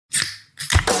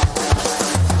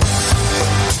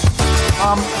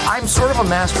I'm sort of a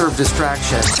master of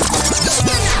distraction.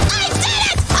 I did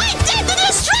it! I did the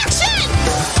distraction!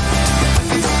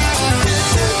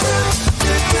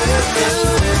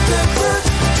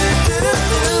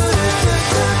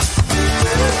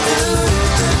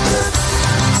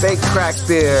 Fake crack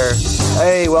beer.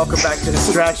 Hey, welcome back to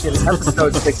Distraction,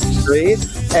 episode 63.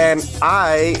 And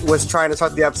I was trying to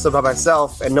start the episode by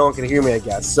myself, and no one could hear me, I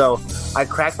guess. So I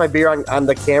cracked my beer on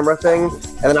the camera thing,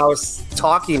 and then I was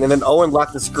talking, and then Owen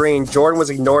left the screen. Jordan was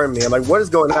ignoring me. I'm like, what is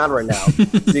going on right now?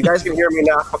 So you guys can hear me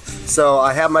now. So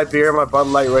I have my beer, my Bud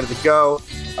Light ready to go.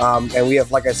 And we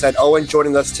have, like I said, Owen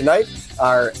joining us tonight,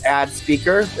 our ad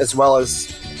speaker, as well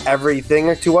as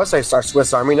everything to us. Our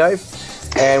Swiss Army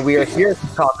knife. And we are here to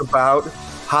talk about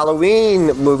Halloween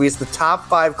movies, the top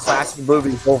 5 classic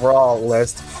movies overall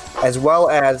list, as well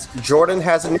as Jordan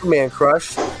has a new man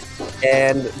crush,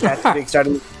 and that's pretty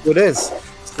exciting. It is.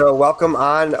 So welcome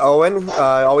on, Owen.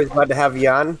 Always glad to have you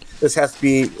on. This has to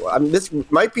be, this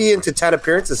might be into 10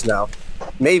 appearances now.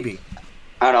 Maybe.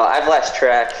 I don't know. I've lost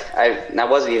track. I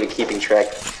wasn't even keeping track.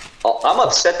 I'm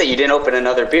upset that you didn't open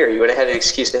another beer. You would have had an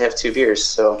excuse to have 2 beers.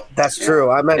 So that's true.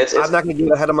 I'm not going to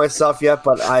get ahead of myself yet,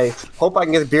 but I hope I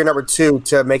can get beer number 2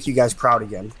 to make you guys proud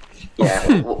again.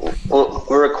 Yeah, we'll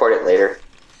record it later.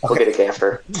 We'll get a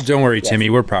gaffer. Don't worry, Timmy.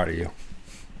 We're proud of you.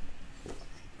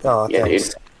 Oh, yeah, thanks.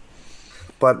 Dude.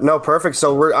 But no, perfect.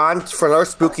 So we're on for another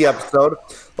spooky episode.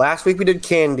 Last week we did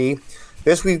candy.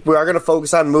 This week we are going to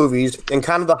focus on movies and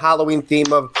kind of the Halloween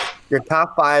theme of your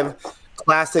top 5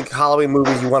 classic Halloween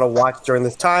movies you want to watch during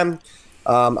this time.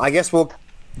 I guess we'll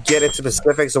get into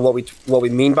specifics of what we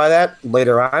mean by that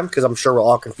later on, because I'm sure we're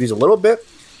all confused a little bit,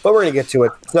 but we're going to get to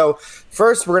it. So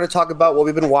first, we're going to talk about what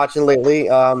we've been watching lately,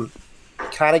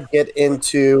 kind of get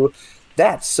into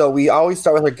that. So we always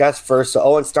start with our guest first. So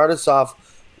Owen, start us off.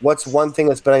 What's one thing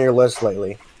that's been on your list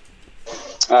lately?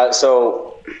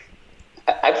 So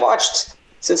I've watched,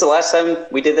 since the last time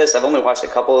we did this, I've only watched a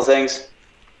couple of things.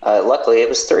 Luckily, it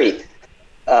was 3.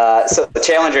 So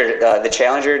the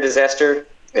Challenger disaster,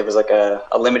 it was like a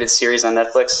limited series on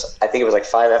Netflix. I think it was like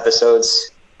 5 episodes,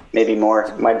 maybe more.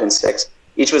 It might have been 6.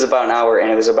 Each was about an hour,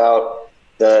 and it was about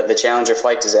the Challenger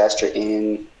flight disaster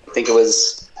in, I think it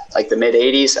was like the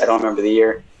mid-'80s. I don't remember the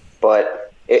year.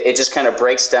 But it just kind of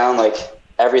breaks down like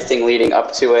everything leading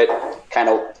up to it, kind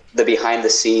of the behind the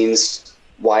scenes,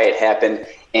 why it happened.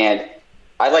 And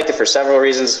I liked it for several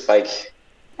reasons. Like,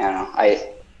 I don't know,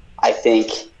 I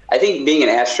think being an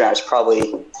astronaut is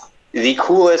probably the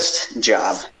coolest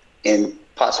job in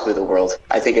possibly the world.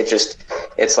 I think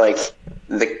it's like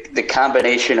the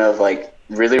combination of like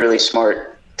really, really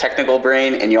smart technical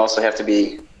brain, and you also have to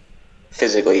be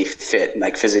physically fit and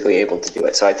like physically able to do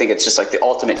it. So I think it's just like the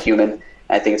ultimate human. And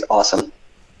I think it's awesome.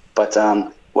 But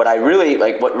what really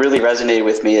resonated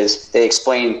with me is they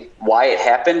explained why it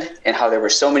happened and how there were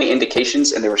so many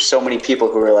indications, and there were so many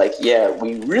people who were like, yeah,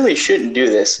 we really shouldn't do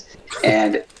this.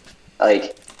 And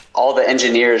like all the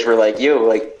engineers were like, yo,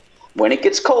 like when it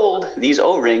gets cold, these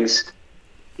O-rings,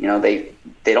 you know, they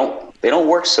don't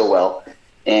work so well.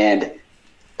 And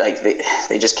like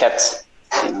they just kept,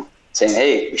 you know, saying,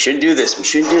 hey, we shouldn't do this, we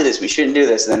shouldn't do this, we shouldn't do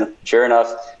this. And then sure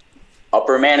enough,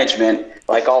 upper management,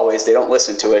 like always, they don't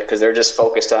listen to it because they're just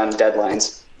focused on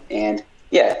deadlines. And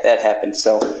yeah, that happened.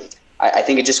 So I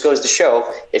think it just goes to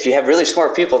show, if you have really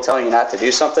smart people telling you not to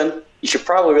do something, you should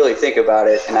probably really think about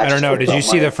it. And I don't know. Did you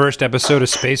see the first episode of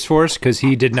Space Force? Because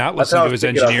he did not listen to his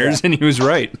engineers, and he was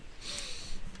right.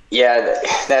 Yeah,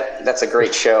 that's a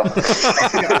great show.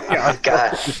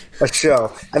 God, a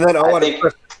show. And then Owen,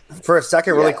 for a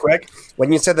second, really quick,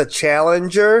 when you said the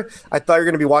Challenger, I thought you were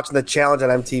going to be watching the Challenge on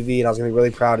MTV, and I was going to be really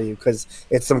proud of you because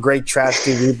it's some great trash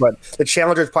TV. But the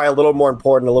Challenger is probably a little more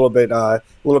important, a little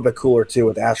bit cooler too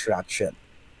with astronaut shit.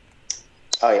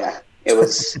 Oh yeah, it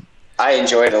was. I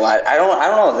enjoyed it a lot. I don't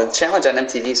know. The Challenge on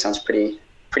MTV sounds pretty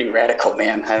radical,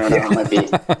 man. I don't know. It might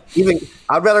be.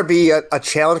 I'd rather be a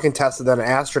challenge contestant than an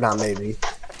astronaut, maybe.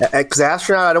 Because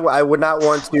astronaut, I would not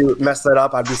want to mess that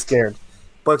up. I'd be scared.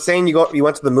 But saying you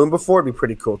went to the moon before would be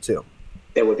pretty cool too.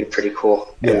 It would be pretty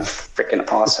cool. Yeah, freaking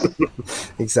awesome.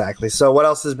 Exactly. So, what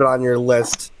else has been on your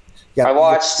list? Yeah, I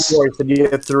watched. You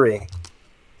had 3.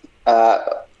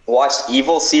 Watched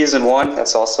Evil season 1.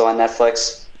 That's also on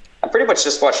Netflix. I pretty much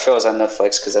just watch shows on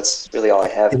Netflix because that's really all I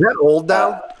have. Is that old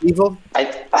now, Evil? I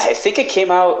think it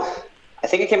came out. I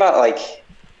think it came out like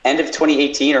end of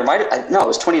 2018 or it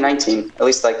was 2019. At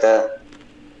least like that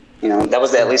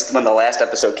was at least when the last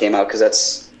episode came out, because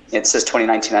it says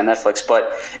 2019 on Netflix.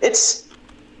 But it's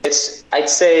I'd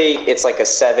say it's like a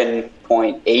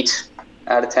 7.8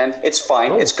 out of 10. It's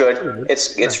fine. It's good.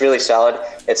 It's really solid.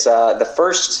 It's the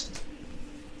first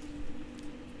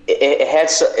it had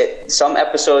some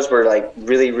episodes were like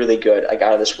really, really good, like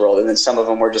out of this world, and then some of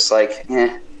them were just like,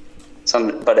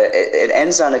 but it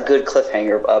ends on a good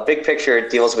cliffhanger. Big picture, it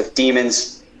deals with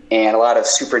demons and a lot of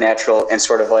supernatural and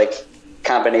sort of like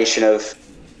combination of,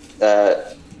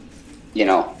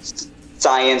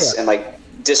 science and like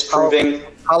disproving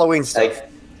Halloween stuff.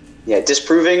 Like,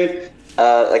 disproving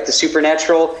like the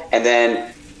supernatural, and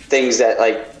then things that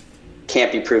like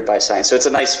can't be proved by science. So it's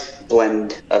a nice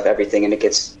blend of everything, and it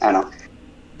gets, I don't know,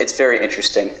 it's very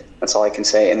interesting. That's all I can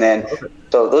say. And then,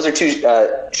 so those are two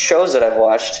shows that I've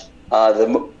watched.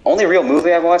 The only real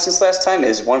movie I've watched since last time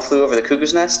is One Flew Over the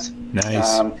Cuckoo's Nest.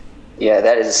 Nice.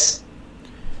 That is,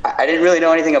 I didn't really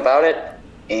know anything about it,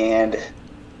 and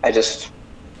I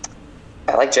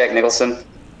like Jack Nicholson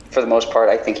for the most part.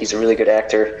 I think he's a really good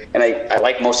actor, and I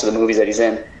like most of the movies that he's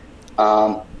in.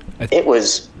 It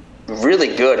was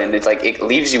really good, and it's like it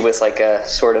leaves you with like a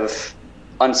sort of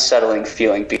unsettling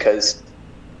feeling because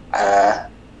am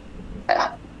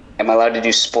I allowed to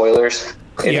do spoilers?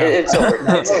 Yeah.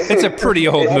 It's a pretty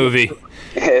old movie.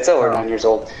 It's over 9 years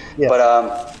old. Yeah.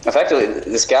 But effectively,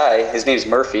 this guy, his name's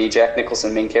Murphy, Jack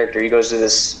Nicholson, main character. He goes to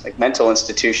this like mental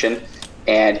institution,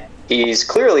 and he's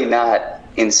clearly not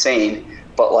insane,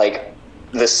 but like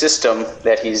the system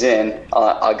that he's in,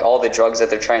 like all the drugs that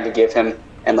they're trying to give him,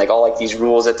 and like all like these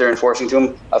rules that they're enforcing to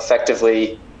him,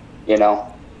 effectively,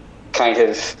 kind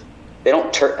of, they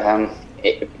don't turn.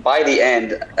 By the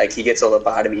end, like he gets a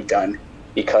lobotomy done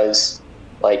because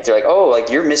like they're like, oh, like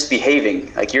you're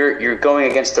misbehaving, like you're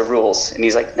going against the rules, and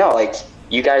he's like, no, like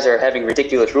you guys are having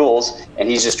ridiculous rules, and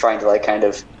he's just trying to like kind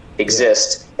of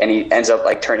exist, and he ends up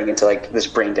like turning into like this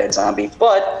brain dead zombie.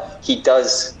 But he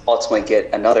does ultimately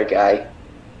get another guy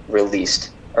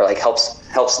released, or like helps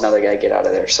another guy get out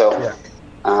of there. So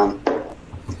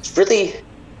it's really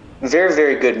very,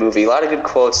 very good movie. A lot of good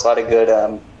quotes, a lot of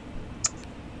good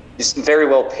just very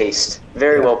well paced.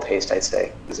 Very well paced, I'd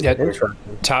say. Yeah,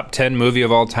 top 10 movie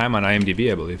of all time on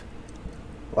IMDb, I believe.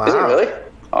 Wow. Is it really?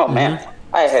 Oh man,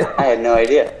 I had no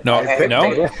idea. No.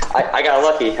 I got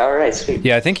lucky. All right, sweet.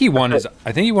 Yeah, I think he won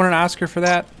an Oscar for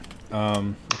that.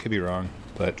 I could be wrong,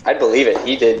 but I'd believe it.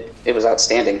 He did. It was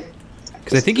outstanding.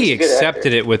 Because I think he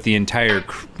accepted it with the entire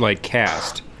like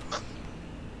cast.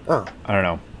 Oh, I don't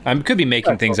know. I could be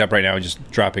making things up right now, just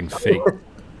dropping fake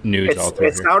news all through.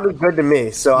 It sounded good to me,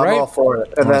 so I'm all for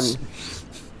it. And then,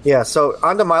 so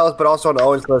on to my list, but also on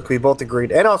Owen's list, we both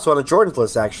agreed, and also on Jordan's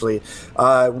list, actually.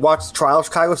 Watched Trial of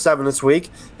Chicago 7 this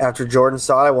week. After Jordan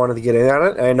saw it, I wanted to get in on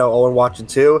it, and I know Owen watched it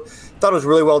too. Thought it was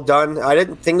really well done. I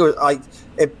didn't think it was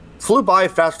it flew by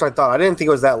faster than I thought. I didn't think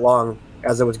it was that long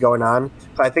as it was going on.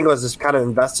 But I think I was just kind of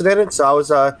invested in it, so I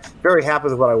was very happy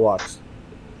with what I watched.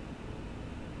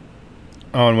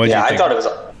 Owen, what did you think? I thought it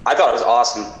was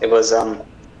awesome. It was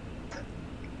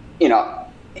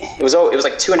it was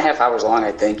like 2.5 hours long,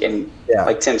 I think, and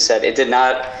like Tim said, it did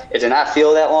not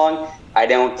feel that long. I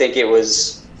don't think it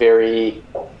was very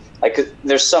like,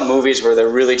 there's some movies where they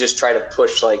really just try to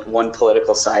push like one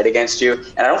political side against you,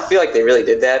 and I don't feel like they really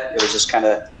did that. It was just kind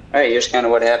of, all right, here's kind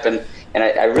of what happened, and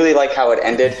I really like how it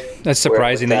ended. That's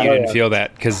surprising that you didn't feel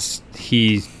that, because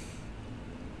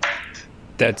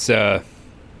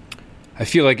I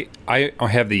feel like I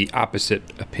have the opposite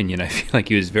opinion. I feel like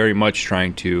he was very much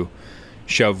trying to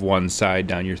shove one side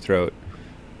down your throat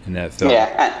in that film.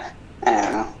 Yeah, I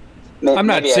don't know. I'm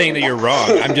not saying that you're wrong.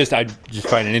 I just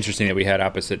find it interesting that we had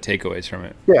opposite takeaways from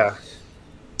it. Yeah.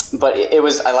 But it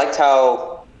was, I liked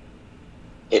how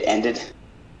it ended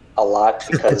a lot,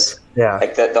 because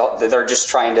like they're just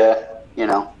trying to,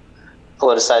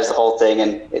 politicize the whole thing,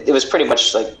 and it was pretty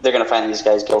much like they're going to find these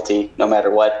guys guilty no matter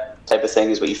what type of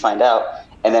thing is what you find out.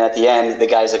 And then at the end, the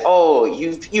guy's like, "Oh,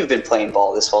 you've been playing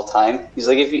ball this whole time." He's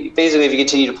like, if you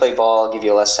continue to play ball, I'll give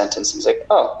you a less sentence. He's like,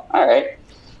 "Oh, all right."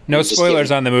 No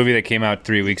spoilers on the movie that came out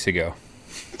 3 weeks ago.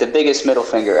 The biggest middle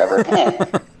finger ever.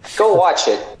 Go watch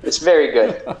it. It's very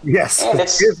good. Yes. And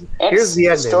here's the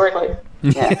ending. Historically.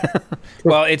 Yeah.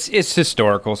 Well, it's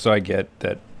historical, so I get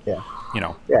that. Yeah.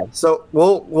 Yeah. So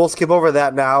we'll skip over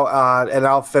that now, and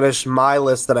I'll finish my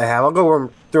list that I have. I'll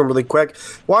go through them really quick.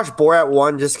 Watch Borat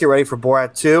 1. Just get ready for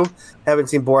Borat 2. Haven't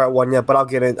seen Borat 1 yet, but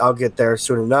I'll get there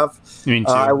soon enough. Me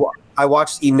too. I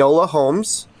watched Enola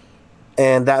Holmes,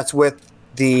 and that's with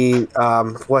the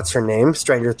what's her name?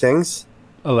 Stranger Things.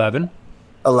 11.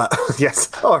 Yes.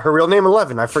 Oh, her real name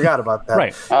 11. I forgot about that.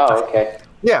 Right. Oh, okay.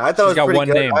 Yeah, I thought She's it was pretty got one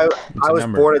good. name. I was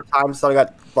bored at times, so I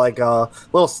got like a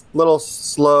little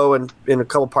slow in a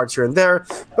couple parts here and there.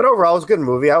 But overall, it was a good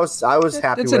movie. I was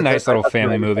happy. It's with a nice it. little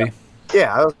family movie.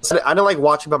 Yeah, I don't like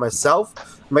watching by myself.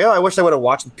 I'm like, oh, I wish I would have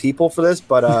watched with people for this,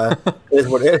 but it is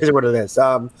what it is.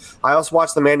 I also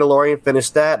watched The Mandalorian,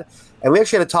 finished that, and we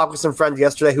actually had a talk with some friends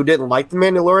yesterday who didn't like The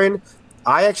Mandalorian.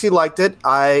 I actually liked it.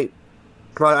 Well,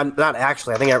 not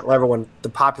actually. I think everyone, the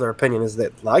popular opinion is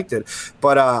that liked it.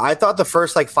 But I thought the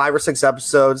first 5 or 6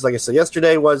 episodes, like I said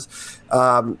yesterday, was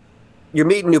you're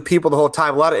meeting new people the whole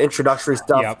time. A lot of introductory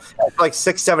stuff. Yep. Like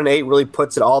 6, 7, 8 really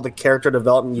puts it all the character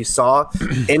development you saw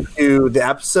into the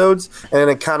episodes, and then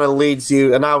it kind of leads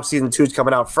you. And now season 2 is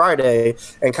coming out Friday,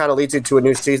 and kind of leads you to a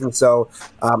new season. So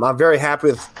I'm very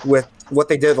happy with what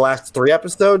they did the last 3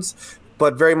 episodes.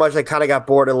 But very much, I kind of got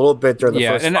bored a little bit during the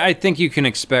first. Yeah, and I think you can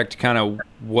expect kind of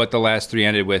what the last 3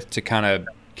 ended with to kind of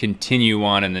continue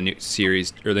on in the new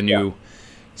series or the new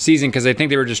season, because I think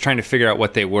they were just trying to figure out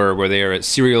what they were. Were they a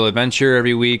serial adventure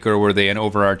every week, or were they an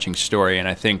overarching story? And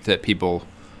I think that people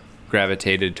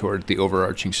gravitated toward the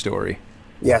overarching story.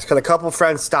 Yes, because a couple of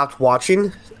friends stopped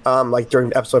watching,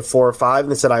 during episode 4 or 5,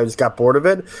 and they said I just got bored of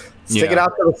it. Stick it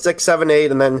out to 6, 7,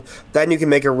 8, and then you can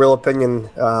make a real opinion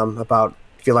about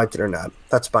if you liked it or not.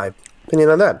 That's my opinion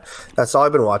on that. That's all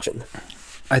I've been watching.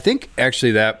 I think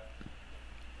actually that.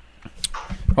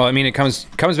 Well, I mean, it comes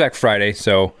back Friday,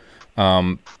 so.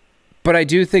 But I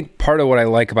do think part of what I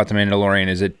like about The Mandalorian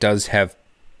is it does have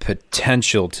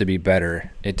potential to be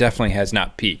better. It definitely has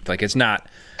not peaked. Like, it's not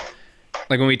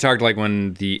like when we talked, like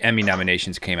when the Emmy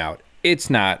nominations came out.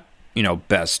 It's not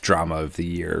best drama of the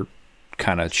year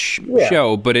kind of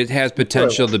show, but it has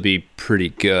potential to be pretty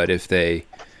good if they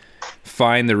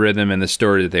find the rhythm and the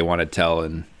story that they want to tell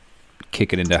and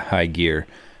kick it into high gear.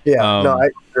 Yeah, no, I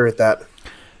agree with that.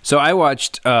 So I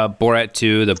watched Borat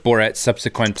 2, the Borat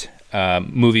subsequent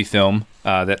movie film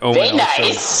that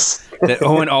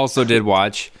Owen also did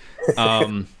watch.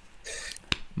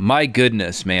 My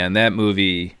goodness, man, that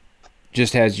movie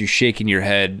just has you shaking your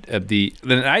head.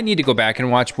 Then I need to go back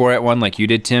and watch Borat 1 like you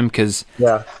did, Tim, because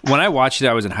when I watched it,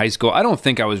 I was in high school. I don't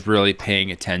think I was really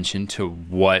paying attention to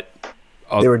what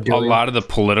a lot of the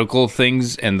political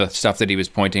things and the stuff that he was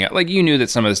pointing out. Like, you knew that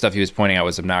some of the stuff he was pointing out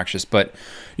was obnoxious, but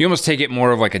you almost take it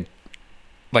more of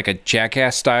like a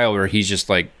Jackass style where he's just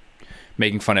like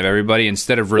making fun of everybody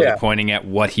instead of really pointing at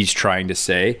what he's trying to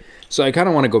say. So I kind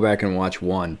of want to go back and watch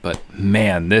 1, but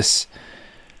man,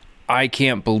 I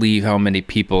can't believe how many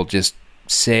people just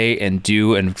say and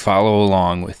do and follow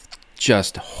along with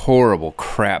just horrible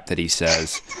crap that he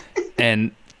says.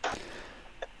 And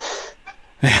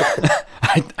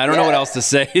I don't know what else to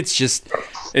say.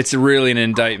 It's really an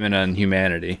indictment on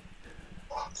humanity.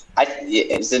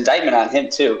 It's an indictment on him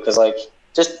too, because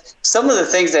just some of the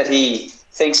things that he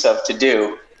thinks of to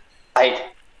do,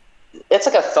 it's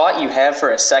like a thought you have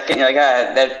for a second. You're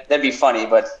like, that'd be funny,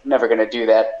 but I'm never gonna do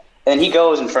that. And then he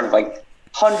goes in front of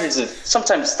hundreds of,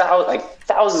 sometimes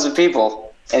thousands of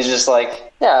people, and is just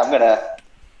like, yeah, I'm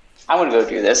gonna go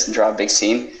do this and draw a big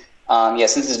scene.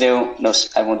 Since it's new, no,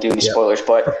 I won't do any spoilers,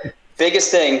 but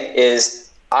biggest thing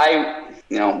is I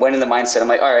went in the mindset, I'm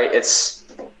like, all right, it's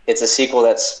a sequel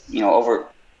that's, came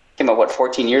out,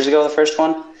 14 years ago, the first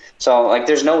one? So,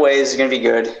 there's no way this is going to be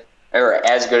good or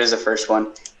as good as the first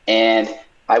one. And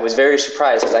I was very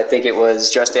surprised because I think it was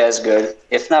just as good,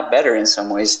 if not better in some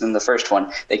ways, than the first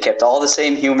one. They kept all the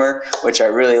same humor, which I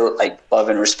really love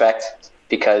and respect,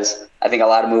 because I think a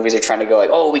lot of movies are trying to go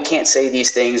oh, we can't say these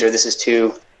things, or this is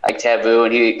too taboo,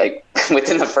 and he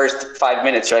within the first 5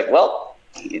 minutes you're like, well,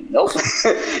 nope.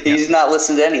 He's not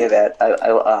listening to any of that.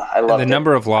 I love the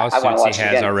number of lawsuits he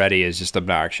has already is just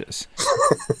obnoxious.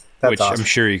 Which awesome. I'm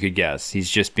sure you could guess. He's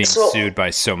just being sued by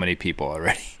so many people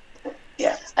already.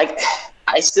 Yeah, I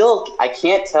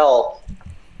can't tell,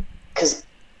 because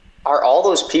are all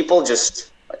those people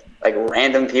just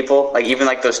random people? Even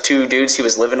those 2 dudes he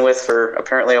was living with for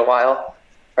apparently a while,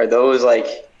 are those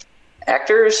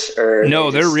actors, or no?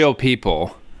 They're real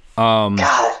people.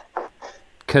 God,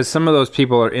 because some of those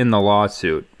people are in the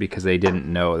lawsuit because they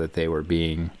didn't know that they were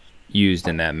being used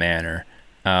in that manner.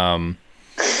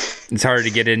 It's hard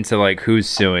to get into who's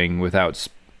suing without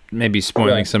maybe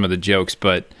spoiling some of the jokes,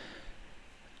 but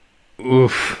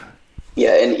oof.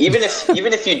 Yeah, and even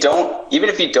if you don't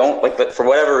but for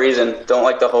whatever reason don't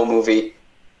like the whole movie,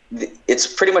 it's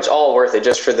pretty much all worth it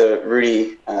just for the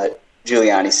Rudy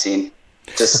Giuliani scene.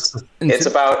 Just it's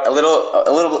about a little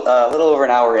over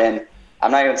an hour in.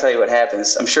 I'm not going to tell you what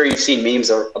happens. I'm sure you've seen memes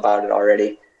about it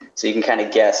already, so you can kind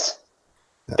of guess.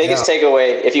 Biggest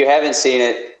takeaway: if you haven't seen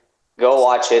it, go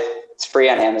watch it. It's free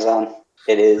on Amazon.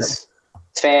 It's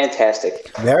fantastic.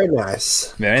 Very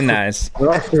nice. Very nice.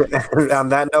 On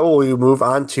that note, we move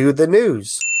on to the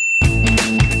news.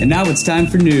 And now it's time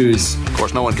for news. Of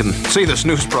course, no one can see this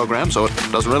news program, so it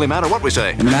doesn't really matter what we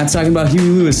say. And we're not talking about Huey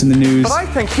Lewis in the news. But I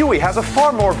think Huey has a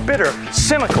far more bitter,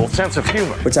 cynical sense of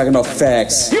humor. We're talking about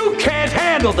facts. You can't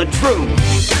handle the truth.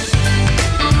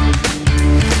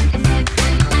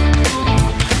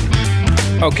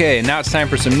 Okay, now it's time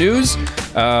for some news.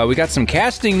 We got some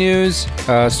casting news.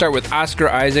 Start with Oscar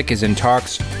Isaac is in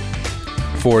talks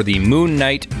for the Moon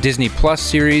Knight Disney Plus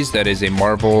series. That is a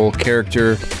Marvel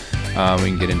character. We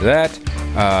can get into that.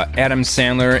 Adam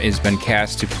Sandler has been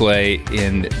cast to play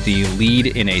in the lead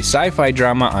in a sci-fi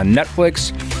drama on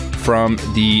Netflix from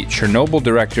the Chernobyl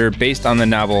director based on the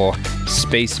novel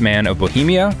Spaceman of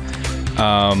Bohemia.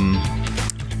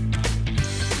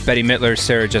 Betty Midler,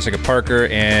 Sarah Jessica Parker,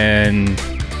 and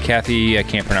Kathy, I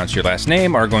can't pronounce your last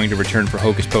name, are going to return for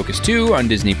Hocus Pocus 2 on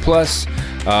Disney Plus.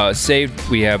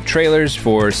 We have trailers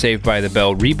for Saved by the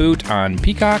Bell reboot on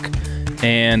Peacock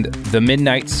and The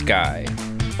Midnight Sky.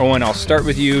 Owen, I'll start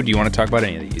with you. Do you want to talk about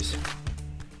any of these?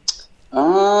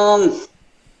 No.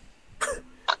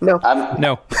 No.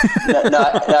 No,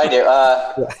 I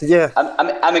do. Yeah.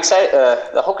 I'm excited.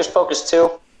 The Hocus Pocus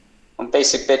 2. I'm a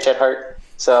basic bitch at heart,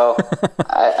 so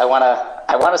I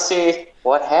wanna see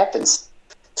what happens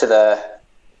to the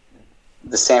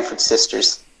Sanford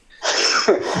sisters.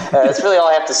 That's really all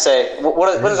I have to say. When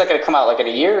is that going to come out? Like in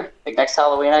a year? Like next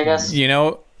Halloween, I guess? You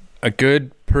know, a good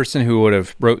person who would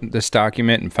have wrote this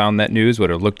document and found that news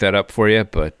would have looked that up for you,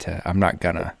 but I'm not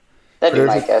gonna. That'd be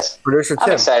my guess. Producer Tim.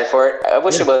 I'm excited for it. I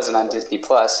wish it wasn't on Disney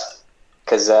Plus,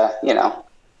 because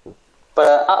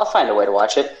but I'll find a way to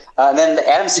watch it. And then the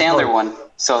Adam Sandler one.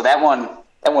 So that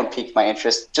one piqued my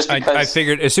interest. Just because I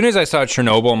figured as soon as I saw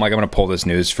Chernobyl, I'm like, I'm gonna pull this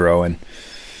news for Owen.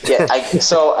 Yeah,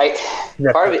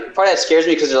 part of that scares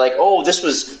me because they're like, oh,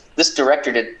 this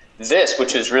director did this,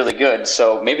 which is really good.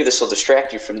 So maybe this will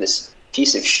distract you from this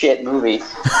piece of shit movie.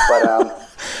 But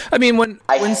I mean, when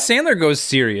Sandler goes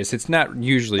serious, it's not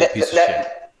usually a piece of shit.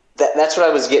 That's what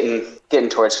I was getting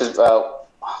towards. Because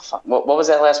what was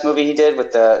that last movie he did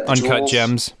with the Uncut Jewels?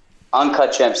 Gems?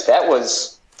 Uncut Gems. That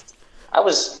was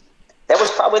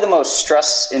probably the most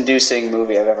stress-inducing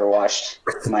movie I've ever watched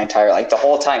in my entire life. Like the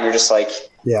whole time, you're just like,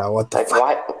 yeah, what the fuck?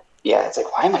 Why? Yeah, it's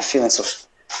like, why am I feeling so?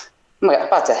 I'm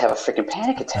about to have a freaking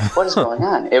panic attack. What is going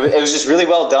on? It was just really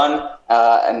well done,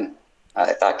 and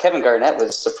I thought Kevin Garnett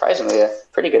was surprisingly a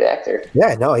pretty good actor.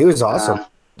 Yeah, no, he was awesome.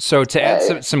 So to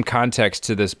add some context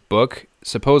to this book,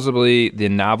 supposedly the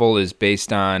novel is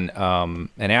based on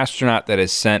an astronaut that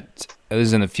is sent. This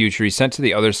is in the future. He's sent to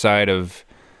the other side of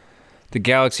the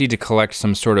galaxy to collect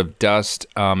some sort of dust,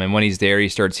 and when he's there, he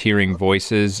starts hearing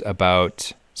voices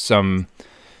about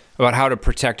how to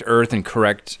protect Earth and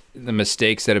correct the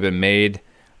mistakes that have been made.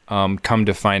 Come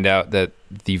to find out that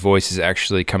the voice is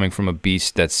actually coming from a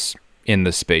beast that's in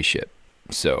the spaceship.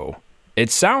 So it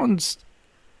sounds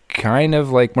kind of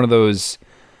like one of those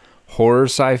horror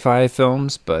sci-fi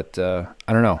films, but I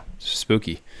don't know, it's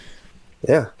spooky.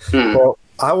 Yeah. Well,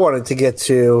 I wanted to get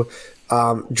to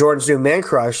Jordan's new man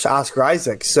crush, Oscar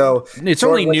Isaac. So it's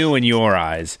only new in your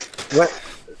eyes.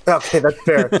 Okay, that's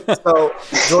fair. So,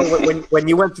 Jordan, when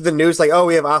you went through the news, like, oh,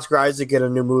 we have Oscar Isaac in a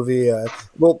new movie.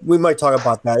 Well, we might talk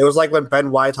about that. It was like when Ben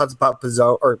White talks about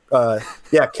calzones.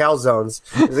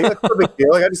 He's like, that's no big deal.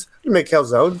 Like, I just make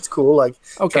calzones. It's cool. Like,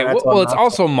 okay. Well, it's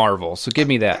also Marvel, so give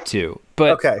me that too.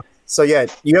 But okay, so yeah,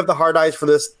 you have the hard eyes for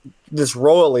this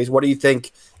role at least. What do you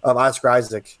think of Oscar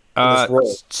Isaac?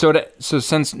 So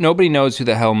since nobody knows who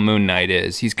the hell Moon Knight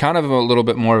is, he's kind of a little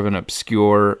bit more of an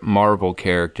obscure Marvel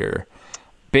character.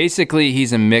 Basically,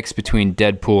 he's a mix between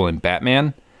Deadpool and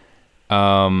Batman.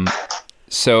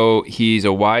 So he's a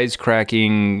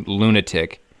wisecracking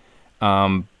lunatic,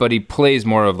 but he plays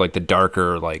more of like the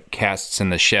darker, like casts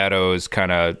in the shadows,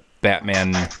 kind of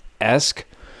Batman-esque.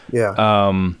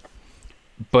 Yeah.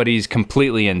 But he's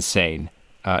completely insane.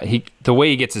 The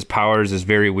way he gets his powers is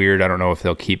very weird. I don't know if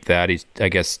they'll keep that. I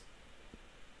guess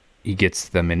he gets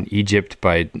them in Egypt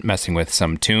by messing with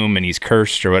some tomb, and he's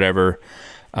cursed or whatever.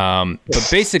 But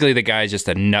basically, the guy's just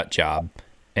a nut job,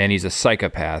 and he's a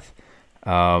psychopath.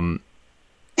 So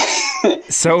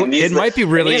it might be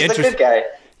really interesting. The good guy.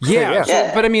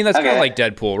 Yeah. But I mean, that's kind of like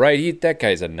Deadpool, right? That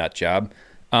guy's a nut job,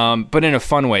 but in a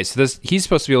fun way. So he's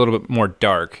supposed to be a little bit more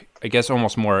dark. I guess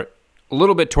almost a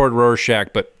little bit toward Rorschach,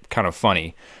 but kind of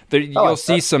funny. You'll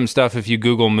see some stuff if you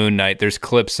Google Moon Knight. There's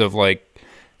clips of like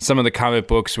some of the comic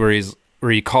books where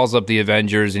he calls up the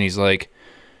Avengers and he's like,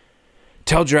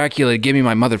 tell Dracula to give me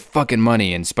my motherfucking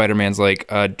money. And Spider-Man's like,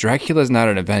 Dracula's not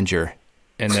an Avenger.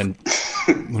 And then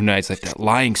Moon Knight's like, that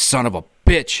lying son of a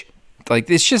bitch. like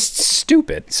it's just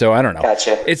stupid. So I don't know.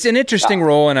 Gotcha. It's an interesting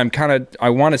role, and I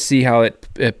want to see how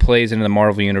it plays into the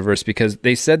Marvel universe, because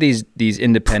they said these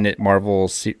independent Marvel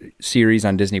series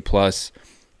on Disney Plus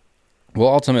will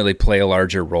ultimately play a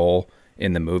larger role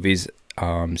in the movies.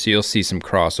 So you'll see some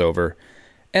crossover.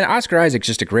 And Oscar Isaac's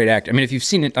just a great actor. I mean, if you've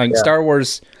seen it on Star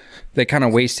Wars, they kind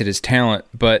of wasted his talent,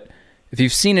 but if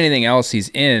you've seen anything else he's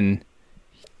in,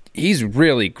 he's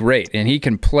really great, and he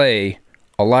can play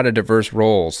a lot of diverse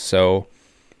roles. So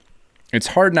it's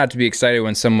hard not to be excited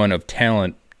when someone of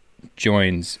talent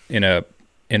joins in a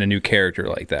new character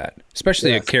like that,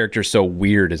 especially a character so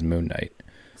weird as Moon Knight.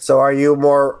 So are you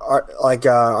more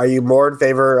in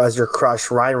favor as your crush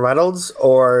Ryan Reynolds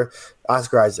or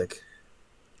Oscar Isaac?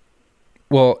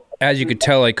 Well, as you could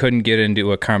tell, I couldn't get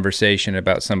into a conversation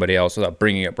about somebody else without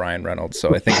bringing up Ryan Reynolds.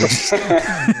 So I think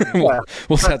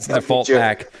we'll set the default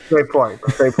back. Great point.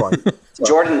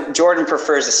 Jordan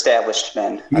prefers established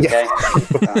men. Okay,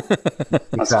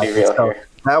 let's be real here.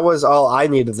 That was all I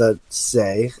needed to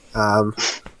say.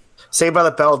 Saved by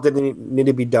the Bell didn't need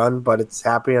to be done, but it's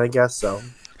happening, I guess. So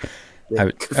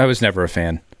I was never a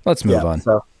fan. Let's move on.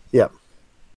 So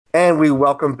and we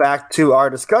welcome back to our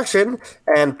discussion.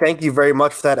 And thank you very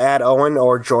much for that ad, Owen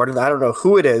or Jordan. I don't know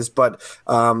who it is, but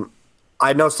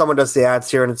I know someone does the ads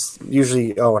here, and it's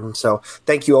usually Owen. So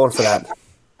thank you, Owen, for that.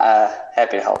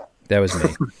 Happy to help. That was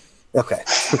me. Okay.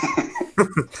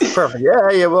 Perfect.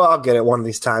 Yeah. Well, I'll get it one of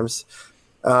these times.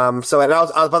 And I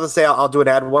was about to say I'll do an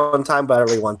ad one time, but I don't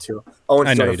really want to. Owen's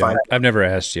I know you don't. I've never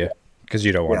asked you because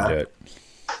you don't want to do it.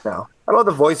 No, I don't have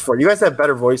the voice for it. You guys have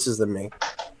better voices than me.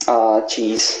 Oh,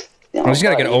 jeez. I just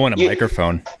gotta get Owen a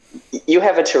microphone. You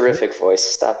have a terrific voice.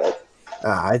 Stop it.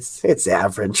 It's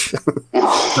average.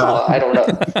 I don't know.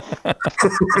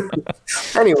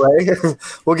 Anyway,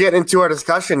 we'll get into our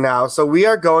discussion now. So we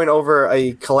are going over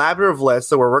a collaborative list.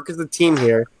 So we're working as a team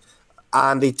here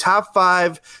on the top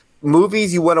 5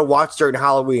 movies you want to watch during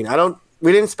Halloween.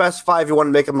 We didn't specify if you want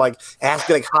to make them like it has to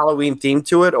be like Halloween themed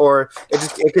to it, or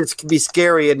it can be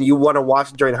scary and you want to watch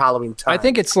it during Halloween time. I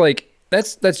think it's like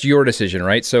that's your decision,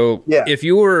 right? So if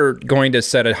you were going to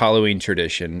set a Halloween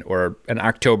tradition or an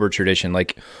October tradition,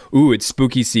 like, ooh, it's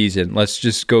spooky season, let's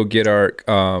just go get our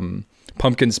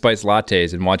pumpkin spice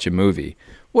lattes and watch a movie.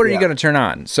 What are you going to turn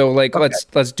on? So like,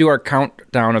 let's do our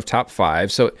countdown of top 5.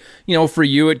 So, for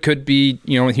you, it could be,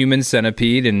 Human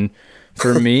Centipede. And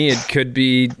for me, it could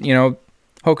be,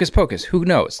 Hocus Pocus. Who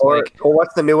knows? Or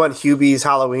what's the new one? Hubie's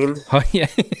Halloween. Oh, yeah.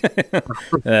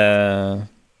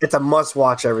 It's a must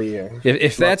watch every year.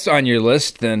 If that's on your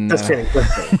list, then... Just kidding.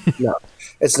 No,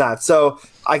 it's not. So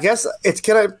I guess it's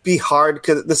going to be hard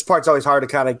because this part's always hard to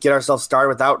kind of get ourselves started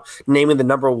without naming the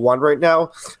number 1 right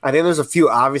now. I think there's a few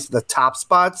obvious the top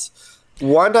spots.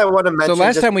 One I want to mention... So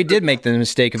last time we did make the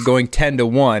mistake of going 10 to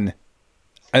 1.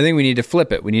 I think we need to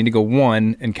flip it. We need to go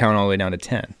 1 and count all the way down to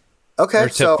 10. Okay. Or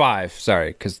to 5,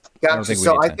 sorry. Because I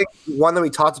think one that we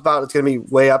talked about that's going to be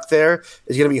way up there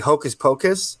is going to be Hocus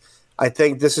Pocus. I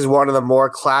think this is one of the more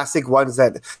classic ones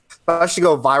that especially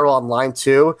go viral online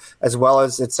too, as well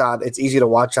as it's easy to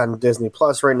watch on Disney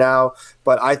Plus right now.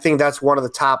 But I think that's one of the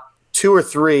top 2 or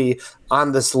 3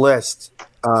 on this list,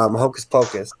 Hocus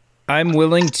Pocus. I'm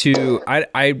willing to –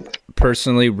 I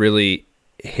personally really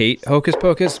hate Hocus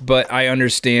Pocus, but I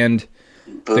understand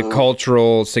the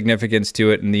cultural significance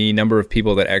to it and the number of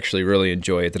people that actually really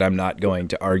enjoy it, that I'm not going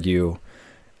to argue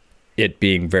it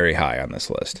being very high on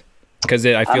this list. Because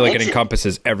I feel like it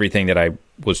encompasses everything that I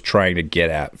was trying to get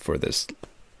at for this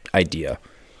idea.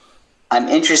 I'm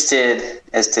interested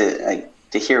as to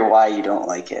hear why you don't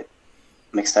like it.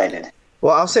 I'm excited.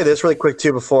 Well, I'll say this really quick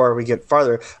too before we get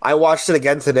farther. I watched it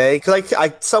again today because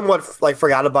I somewhat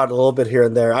forgot about it a little bit here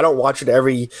and there. I don't watch it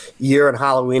every year on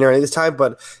Halloween or any of this time,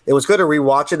 but it was good to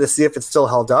rewatch it to see if it still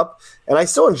held up, and I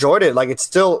still enjoyed it. Like it's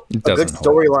still a good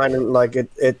storyline,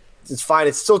 and it's fine.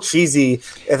 It's still cheesy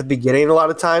at the beginning a lot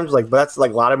of times, but that's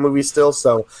like a lot of movies still.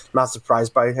 So I'm not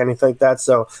surprised by anything like that.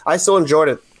 So I still enjoyed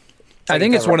it. I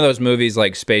think it's one of those movies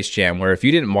like Space Jam where if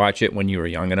you didn't watch it when you were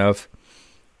young enough,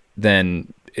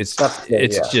 then it's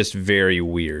just very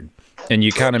weird, and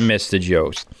you kind of miss the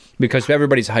jokes because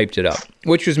everybody's hyped it up,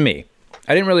 which was me.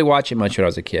 I didn't really watch it much when I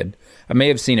was a kid. I may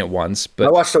have seen it once, but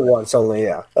I watched it once only.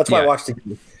 Yeah, that's why I watched it.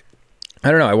 I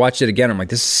don't know. I watched it again. I'm like,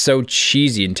 this is so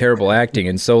cheesy and terrible acting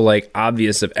and so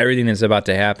obvious of everything that's about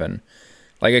to happen.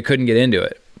 Like I couldn't get into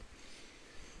it.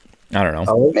 I don't know.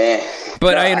 Oh, man.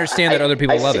 But I understand that other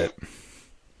people love it.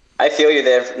 I feel you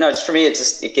there. No, it's for me.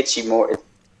 It gets you more.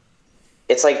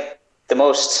 It's like the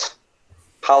most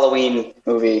Halloween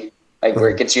movie, where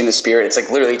it gets you in the spirit. It's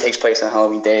literally takes place on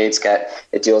Halloween Day.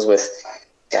 It deals with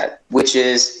got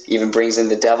witches, even brings in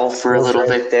the devil for a little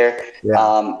bit there.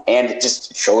 Yeah. And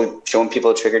just showing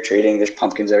people trick-or-treating. There's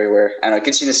pumpkins everywhere. I don't know, it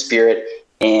gets you in the spirit,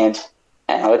 and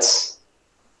I don't know,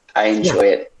 I enjoy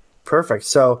it. Perfect.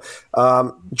 So,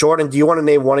 Jordan, do you want to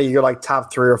name one of your like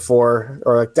top 3 or 4,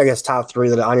 or I guess top 3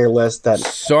 that are on your list?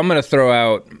 So I'm going to throw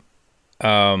out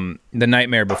The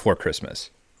Nightmare Before Christmas.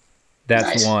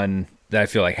 That's one that I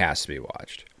feel like has to be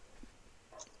watched.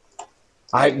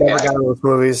 I never got into those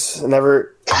movies.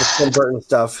 Never the Tim Burton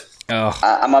stuff. Oh,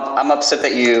 I'm upset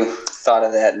that you thought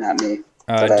of that, not me.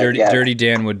 Dirty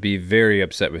Dan would be very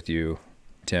upset with you,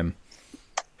 Tim.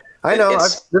 I know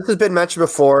this has been mentioned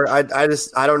before. I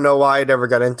don't know why I never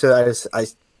got into it. I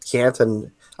can't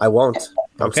and I won't.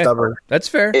 I'm stubborn. That's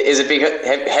fair. Is it because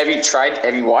have you tried?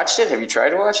 Have you watched it? Have you tried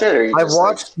to watch it? Or I've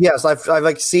watched. Yes, I've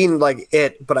like seen like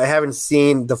it, but I haven't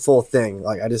seen the full thing.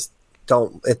 Like I just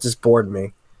don't. It just bored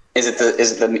me. Is it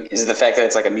the fact that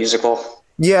it's like a musical?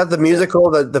 Yeah, the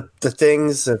musical, the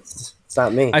things. It's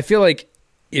not me. I feel like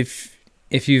if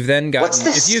you've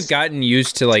gotten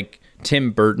used to like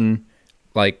Tim Burton,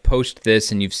 like post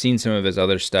this and you've seen some of his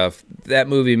other stuff, that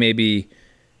movie maybe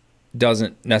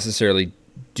doesn't necessarily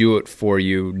do it for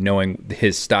you knowing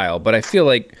his style. But I feel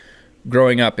like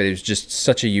growing up, it was just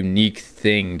such a unique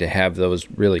thing to have those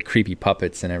really creepy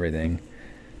puppets and everything.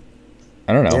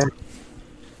 I don't know. Yeah.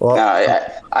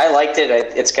 Well, I liked it.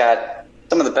 It's got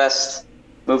some of the best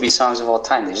movie songs of all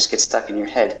time. They just get stuck in your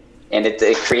head. And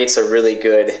it creates a really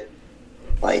good,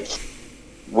 like,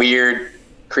 weird,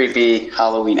 creepy,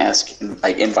 Halloween-esque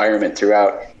like environment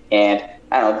throughout. And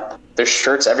I don't know, there's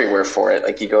shirts everywhere for it.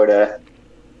 Like you go to,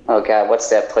 oh god, what's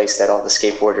that place that all the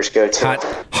skateboarders go to?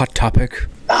 Hot Topic.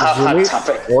 Hot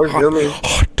Topic. Or Jimmy.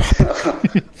 Hot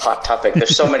Topic. Hot Topic.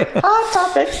 There's so many. Hot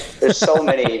Topic. There's so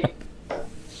many.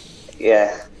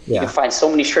 Yeah. You can find so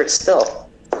many shirts still.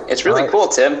 It's really cool,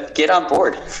 Tim. Get on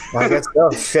board. I guess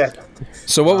so. Shit.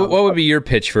 So what would be your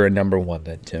pitch for a number 1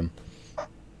 then, Tim?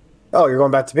 Oh, you're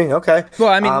going back to me? Okay. Well,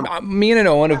 I mean, me and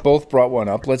Owen have both brought one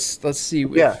up. Let's see.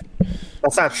 Yeah.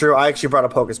 That's not true. I actually brought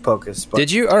up Hocus Pocus. But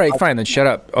did you? All right, fine. Then shut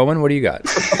up. Owen, what do you got?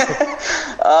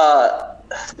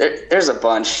 There's a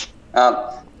bunch.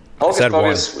 Hocus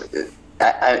Pocus.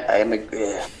 I'm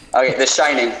okay, The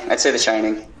Shining. I'd say The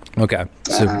Shining. Okay.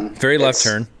 So very left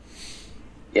turn.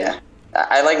 Yeah.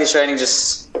 I like The Shining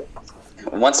just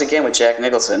once again with Jack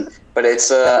Nicholson. But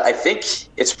it's I think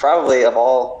it's probably of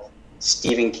all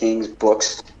Stephen King's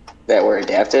books that were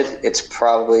adapted, it's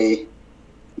probably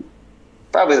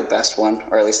the best one,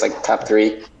 or at least like top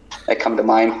 3 that come to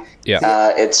mind. Yeah.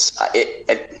 I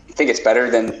think it's better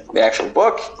than the actual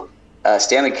book.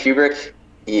 Stanley Kubrick,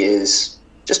 he is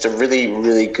just a really,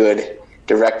 really good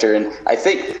director. And I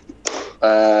think,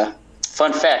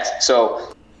 fun fact,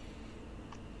 so,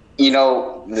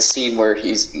 the scene where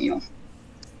he's,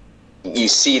 you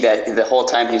see that the whole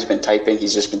time he's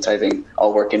just been typing,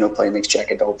 all work, no play makes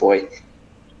Jack a dull boy.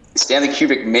 Stanley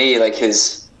Kubrick made like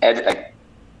his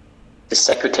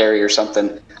secretary or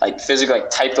something, like physically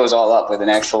type those all up with an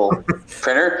actual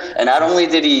printer. And not only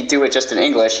did he do it just in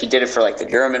English, he did it for like the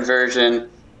German version,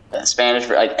 the Spanish,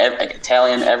 like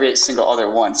Italian, every single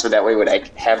other one. So that way it would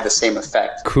like have the same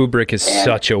effect. Kubrick is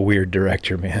such a weird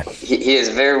director, man. He is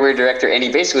a very weird director, and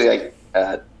he basically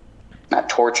not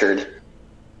tortured.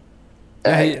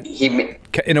 He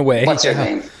in a way. What's her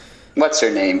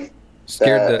name?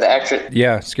 Scared the actress.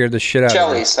 Yeah, scared the shit out of her.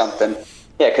 Shelley something.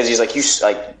 Yeah, because he's like, you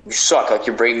suck, like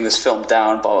you're bringing this film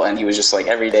down, and he was just like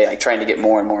every day like trying to get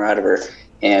more and more out of her,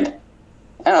 and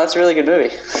I don't know, it's a really good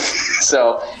movie.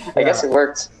 So I guess it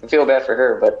worked. I feel bad for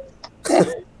her, but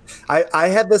I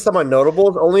had this on my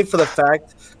notables only for the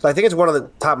fact, so I think it's one of the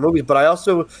top movies, but I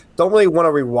also don't really want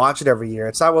to rewatch it every year.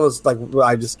 It's not one of those like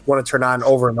I just want to turn on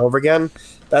over and over again.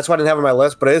 That's why I didn't have it on my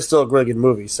list, but it is still a really good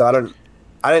movie. So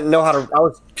I didn't know how to. I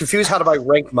was confused how to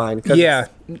rank mine. Yeah,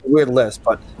 it's a weird list,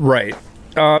 but right.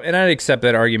 And I'd accept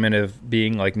that argument of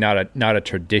being like not a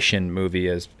tradition movie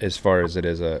as far as it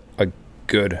is a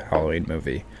good Halloween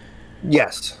movie.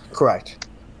 Yes, correct.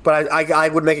 But I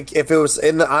would make it if it was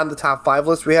on the top 5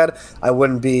 list we had. I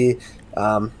wouldn't be.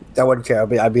 I wouldn't care.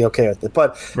 I'd be okay with it.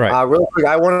 But real quick,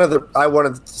 I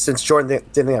wanted since Jordan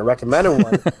didn't think I recommended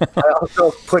one. I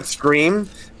also put Scream.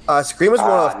 Scream was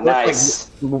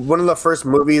one of the first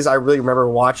movies I really remember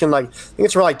watching. Like I think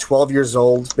it's around like 12 years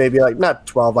old, maybe like not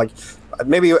 12, like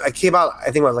maybe it came out. I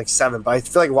think when I was like 7, but I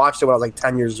feel like I watched it when I was like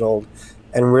 10 years old,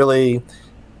 and really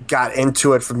got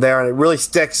into it from there. And it really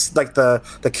sticks, like the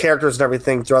characters and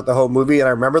everything throughout the whole movie. And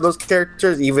I remember those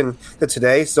characters even to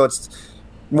today. So it's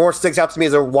more sticks out to me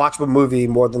as a watchable movie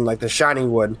more than like The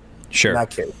Shining would. Sure. In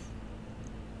that case.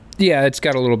 Yeah, it's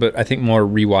got a little bit, I think, more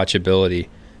rewatchability.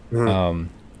 Mm-hmm.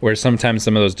 Where sometimes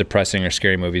some of those depressing or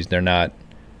scary movies, they're not.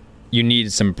 You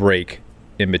need some break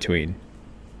in between,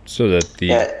 so that the.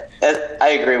 Yeah, I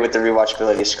agree with the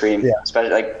rewatchability of Scream. Yeah.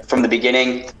 Especially like from the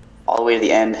beginning all the way to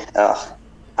the end.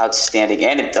 Outstanding,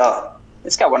 and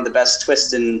it's got one of the best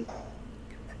twists in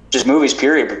just movies,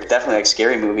 period. But definitely like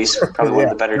scary movies, probably one of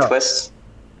the better twists.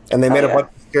 And they made a bunch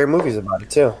of scary movies about it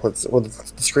too, with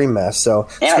the Scream Mask. So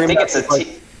yeah, Scream I think Mask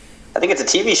I think it's a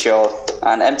TV show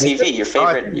on MTV.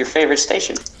 Your favorite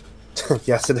station.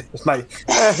 Yes, it is. It's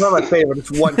not my favorite.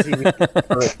 It's one TV.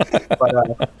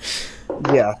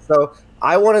 But yeah, so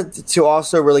I wanted to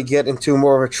also really get into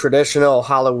more of a traditional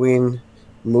Halloween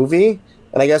movie,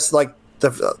 and I guess like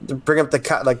bring up the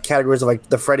categories of like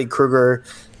the Freddy Krueger,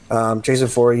 Jason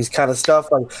Voorhees kind of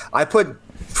stuff. Like I put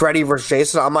Freddy vs.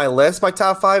 Jason on my list, my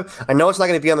top 5. I know it's not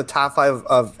going to be on the top 5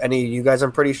 of any of you guys,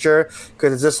 I'm pretty sure,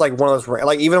 because it's just like one of those,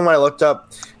 like even when I looked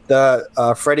up the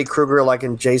Freddy Krueger like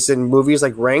in Jason movies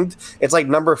like ranked, it's like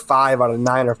number 5 out of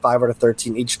 9 or 5 out of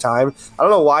 13 each time. I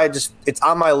don't know why, it's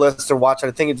on my list to watch.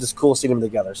 I think it's just cool seeing them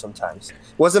together sometimes. It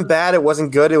wasn't bad, it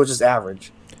wasn't good, it was just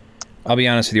average. I'll be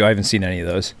honest with you, I haven't seen any of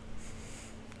those.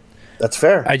 That's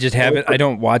fair. I just haven't. I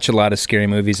don't watch a lot of scary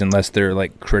movies unless they're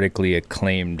like critically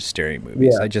acclaimed scary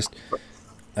movies. Yeah. I don't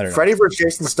know. Freddy vs.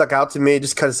 Jason stuck out to me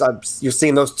just because you're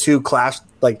seeing those two clash,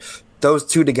 like those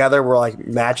two together were like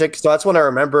magic. So that's when I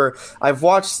remember. I've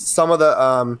watched some of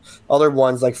the other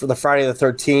ones, like for the Friday the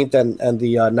 13th and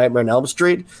the Nightmare on Elm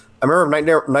Street. I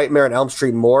remember Nightmare on Elm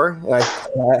Street more, and I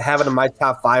have it in my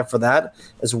top 5 for that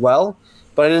as well.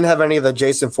 But I didn't have any of the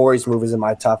Jason Voorhees movies in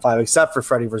my top 5 except for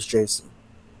Freddy vs. Jason.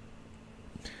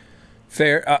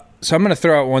 Fair. So I'm going to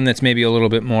throw out one that's maybe a little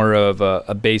bit more of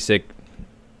a basic,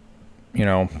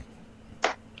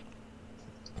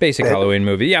 basic Halloween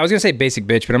movie. Yeah, I was going to say basic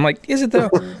bitch, but I'm like, is it though?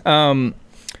 I was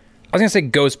going to say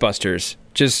Ghostbusters.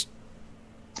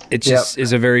 It just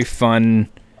is a very fun,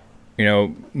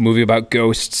 movie about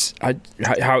ghosts.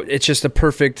 How it's just a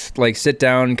perfect like sit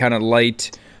down kind of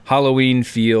light Halloween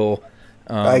feel.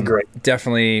 I agree.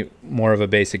 Definitely more of a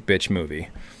basic bitch movie.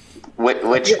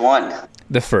 Which one?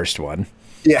 The first one.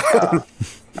 Yeah.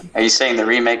 Are you saying the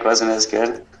remake wasn't as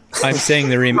good? I'm saying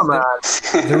the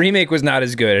remake was not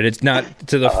as good. It's not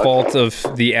to the fault of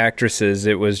the actresses.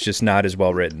 It was just not as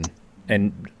well written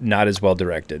and not as well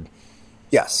directed.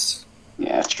 Yes.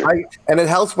 Yeah, that's true. And it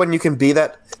helps when you can be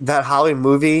that Halloween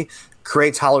movie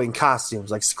creates Halloween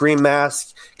costumes like Scream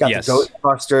Mask, got the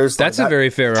Ghostbusters. That's a very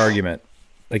fair argument.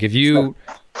 Like if you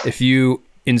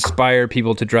inspire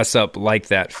people to dress up like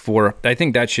that I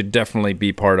think that should definitely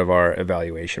be part of our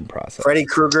evaluation process. Freddy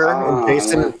Krueger and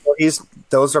Jason Voorhees,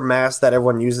 those are masks that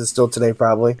everyone uses still today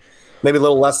probably. Maybe a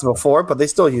little less than before, but they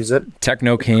still use it.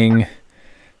 Techno King,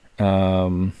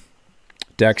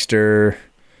 Dexter.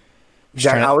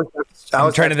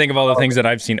 I'm trying to think of all the things that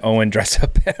I've seen Owen dress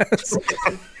up as.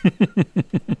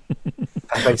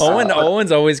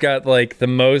 Owen's always got like the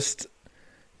most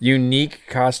unique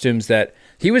costumes that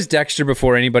he was Dexter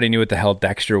before anybody knew what the hell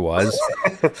Dexter was.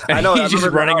 I know. He's just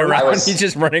running around. He's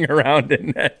just running around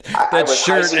in that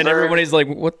shirt, and everybody's like,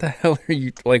 "What the hell are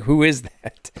you like? Who is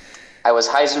that?" I was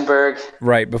Heisenberg.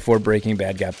 Right before Breaking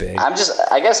Bad got big.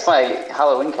 I guess my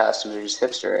Halloween costumes are just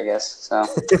hipster. I guess so.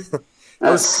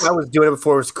 I was doing it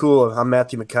before it was cool. I'm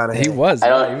Matthew McConaughey. He was. He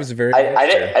was a very. I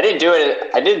didn't do it.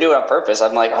 I didn't do it on purpose.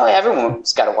 I'm like, oh,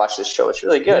 everyone's got to watch this show. It's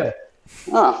really good. Yeah.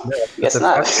 Oh, I guess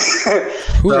not.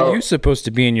 Who are you supposed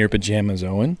to be in your pajamas,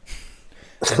 Owen?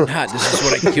 I'm not. This is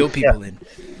what I kill people in.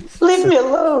 Leave me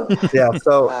alone. Yeah.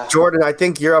 So Jordan, I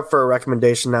think you're up for a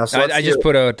recommendation now. So I just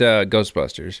put out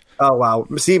Ghostbusters. Oh wow!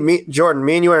 See, Jordan,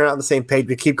 me and you are not on the same page.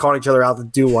 We keep calling each other out to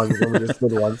do one when we just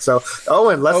did one. So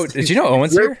Owen, did you know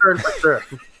Owen's here? Turn for sure.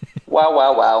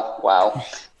 Wow.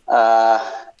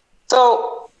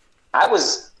 So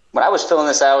when I was filling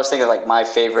this out, I was thinking like my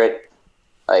favorite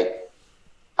like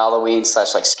Halloween /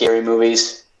 like scary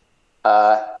movies.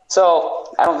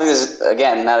 So I don't think this is,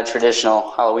 again, not a traditional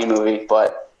Halloween movie,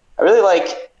 but I really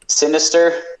like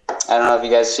Sinister. I don't know if you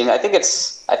guys have seen it.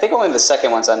 I think only the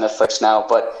second one's on Netflix now,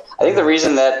 but I think the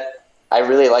reason that I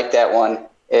really like that one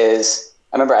is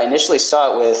I remember I initially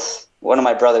saw it with one of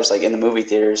my brothers like in the movie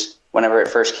theaters whenever it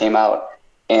first came out.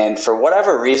 And for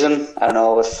whatever reason, I don't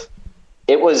know if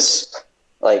it was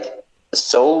like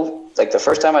so, like the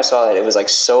first time I saw it, it was like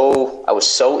I was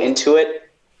so into it,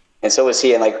 and so was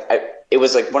he. And like it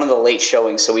was like one of the late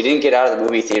showings, so we didn't get out of the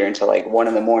movie theater until like 1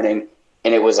 a.m,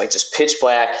 and it was like just pitch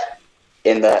black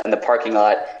in the parking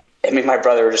lot. And me and my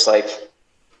brother were just like,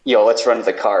 "Yo, let's run to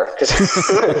the car," because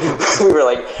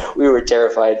we were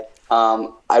terrified.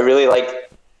 I really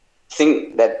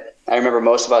thing that I remember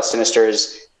most about Sinister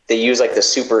is they use like the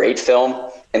Super 8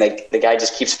 film and the guy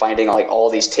just keeps finding like all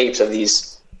these tapes of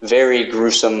these very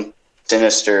gruesome,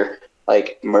 sinister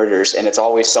like murders, and it's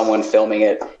always someone filming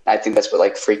it. I think that's what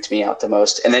like freaked me out the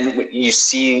most. And then you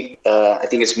see, I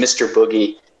think it's Mr.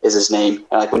 Boogie is his name,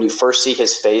 and like when you first see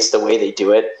his face, the way they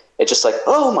do it, it's just like,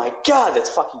 oh my god, that's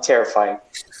fucking terrifying.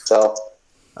 So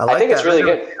I think it's really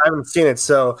good. I haven't seen it,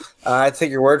 so I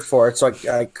take your word for it. So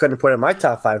I couldn't put it in my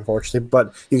top 5, unfortunately,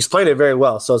 but you explained it very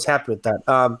well, so I was happy with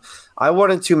that. I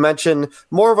wanted to mention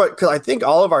more of it because I think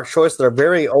all of our choices are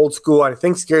very old school. I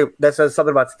think that says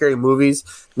something about scary movies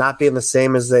not being the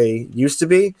same as they used to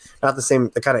be, not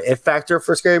the kind of it factor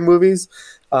for scary movies.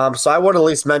 So I want to at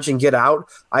least mention Get Out.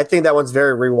 I think that one's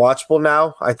very rewatchable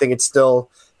now. I think it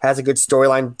still has a good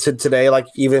storyline to today, like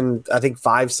even I think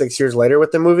 5-6 years later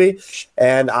with the movie.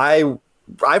 And I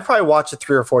probably watched it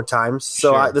 3 or 4 times.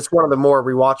 So Sure. that's one of the more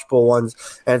rewatchable ones,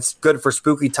 and it's good for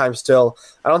spooky time still.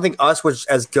 I don't think Us was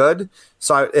as good.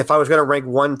 So if I was going to rank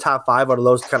one top 5 out of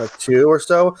those kind of 2 or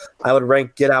so, I would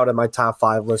rank Get Out in my top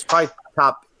 5 list. Probably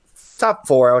top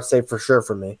 4, I would say for sure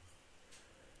for me.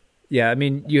 Yeah, I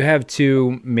mean, you have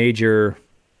 2 major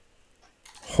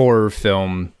horror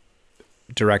film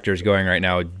directors going right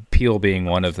now, Peele being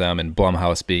one of them and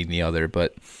Blumhouse being the other.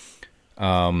 But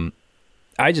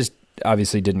I just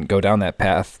obviously didn't go down that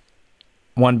path.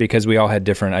 One, because we all had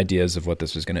different ideas of what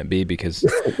this was going to be, because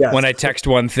Yes. when I text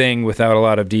one thing without a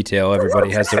lot of detail,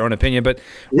 everybody has their own opinion. But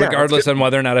regardless on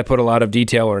whether or not I put a lot of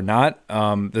detail or not,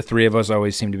 the 3 of us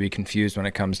always seem to be confused when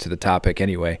it comes to the topic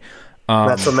anyway.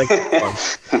 That's what makes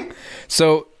it fun.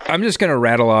 So I'm just going to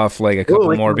rattle off like a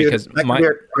couple more because that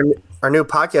could be our new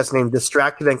podcast name,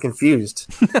 Distracted and Confused.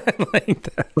 like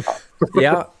that.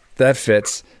 Yeah, that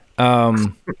fits.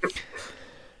 So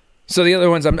the other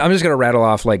ones, I'm just going to rattle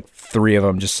off like 3 of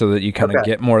them just so that you kind of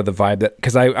get more of the vibe. That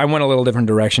because I went a little different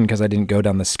direction because I didn't go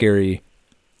down the scary.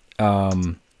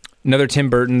 Another Tim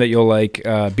Burton that you'll like,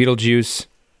 Beetlejuice,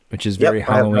 which is very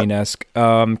Halloween-esque.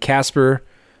 Casper.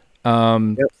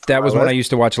 That was one I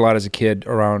used to watch a lot as a kid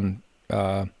around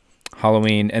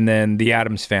Halloween. And then The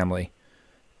Addams Family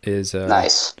is a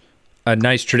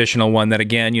nice traditional one that,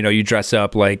 again, you dress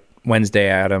up like Wednesday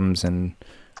Addams and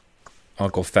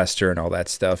Uncle Fester and all that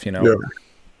stuff, Yeah.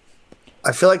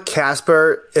 I feel like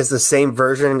Casper is the same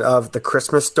version of The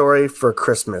Christmas Story for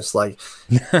Christmas. Like,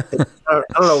 I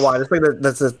don't know why. It's like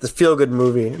that's the feel-good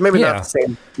movie. Maybe not the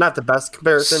same, not the best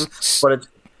comparison, but it's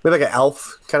maybe like an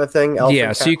elf kind of thing. Elf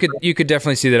so you could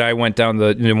definitely see that I went down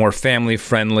the more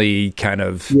family-friendly kind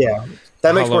of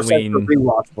that makes more sense for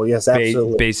rewatchable. Yes,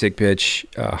 absolutely. Basic bitch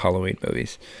Halloween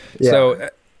movies. Yeah. So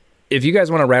if you guys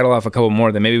want to rattle off a couple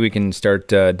more, then maybe we can start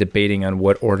debating on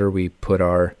what order we put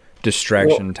our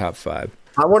distraction top 5.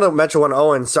 I want to mention one,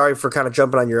 Owen. Sorry for kind of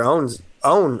jumping on your own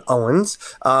Owens.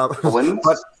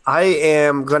 But I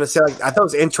am going to say, like, I thought it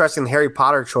was interesting, Harry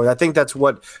Potter choice. I think that's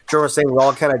what Jordan was saying. We're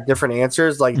all kind of different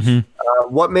answers. Like,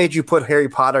 what made you put Harry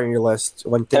Potter on your list?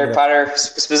 Harry Potter,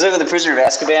 specifically The Prisoner of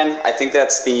Azkaban. I think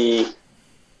that's the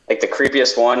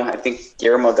creepiest one. I think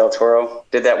Guillermo del Toro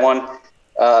did that one.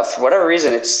 For whatever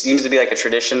reason, it seems to be like a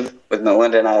tradition with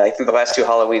Melinda and I. I think the last 2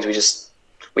 Halloweens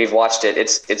we've watched it.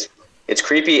 It's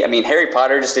creepy. I mean, Harry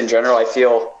Potter just in general, I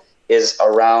feel, is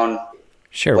around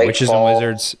late Witches fall, and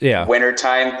Wizards. Yeah, winter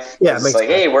time. Yeah, it's like,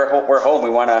 hey, we're home. We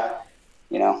want to,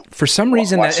 For some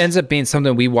reason, that ends up being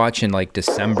something we watch in like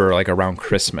December, like around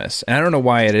Christmas, and I don't know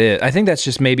why it is. I think that's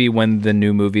just maybe when the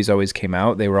new movies always came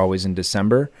out. They were always in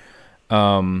December.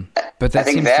 But that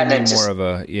seems to be more of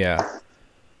a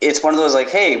It's one of those like,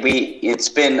 hey, it's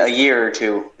been a year or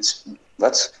 2.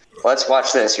 Let's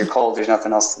watch this. You're cold. There's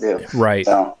nothing else to do. Right.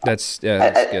 So that's good.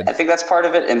 I think that's part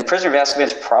of it. And Prisoner of Azkaban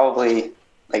is probably,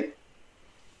 like,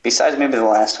 besides maybe the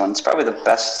last one, it's probably the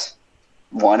best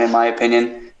one in my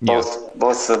opinion.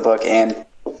 Both the book and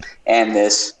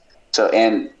this. So,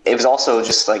 and it was also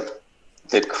just like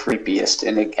the creepiest.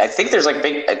 And I think there's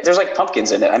like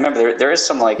pumpkins in it. I remember there is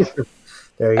some like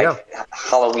there you go,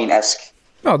 Halloween-esque.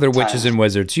 Oh, they're witches and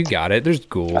wizards. You got it. There's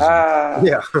ghouls.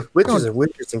 Witches and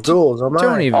wizards and ghouls. Oh my!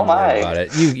 Don't even worry about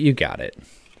it. You got it.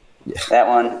 That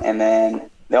one, and then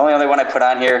the only other one I put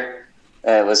on here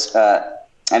was I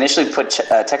initially put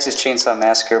Texas Chainsaw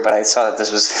Massacre, but I saw that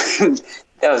this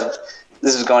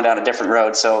was going down a different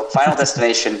road. So Final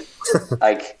Destination,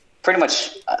 like pretty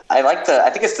much, I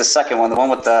think it's the second one, the one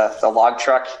with the log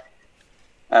truck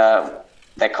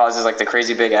that causes like the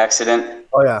crazy big accident.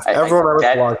 Oh yeah, everyone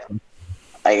remembers log truck.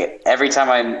 Every time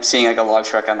I'm seeing like a log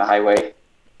truck on the highway,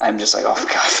 I'm just like, oh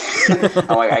god,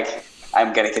 I'm like,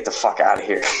 I'm gonna get the fuck out of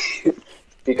here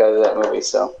because of that movie.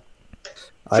 So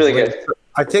it's really good.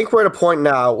 I think we're at a point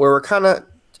now where we're kind of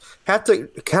have to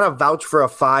kind of vouch for a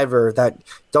fiver that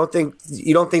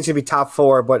you don't think should be top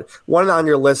 4, but one on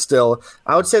your list still.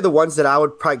 I would say the ones that I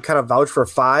would probably kind of vouch for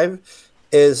 5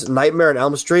 is Nightmare on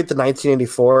Elm Street, the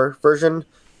 1984 version,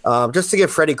 just to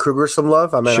give Freddy Krueger some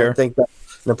love. I mean, Sure. I think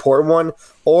that's an important one,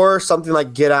 or something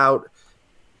like Get Out,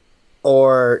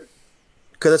 or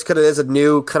because it is a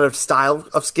new kind of style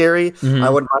of scary. I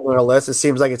wouldn't have it on a list. It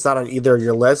seems like it's not on either of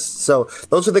your lists. So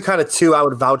those are the kind of 2 I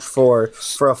would vouch for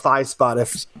a 5 spot.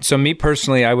 So me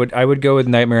personally, I would go with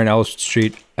Nightmare on Elm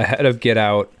Street ahead of Get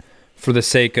Out for the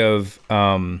sake of,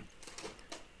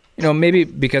 maybe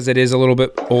because it is a little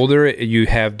bit older, you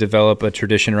have developed a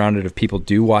tradition around it of people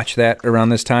do watch that around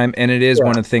this time. And it is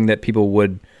one of the things that people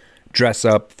would dress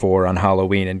up for on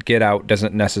Halloween, and Get Out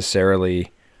doesn't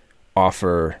necessarily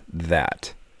offer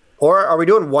that. Or are we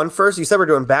doing one first? You said we're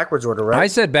doing backwards order, right? I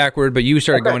said backward, but you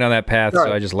started going down that path,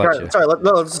 so I just let you. Sorry,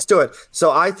 let's just do it.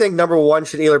 So I think number 1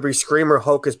 should either be Scream or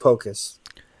Hocus Pocus.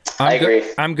 I agree.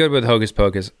 I'm good with Hocus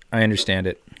Pocus. I understand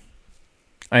it.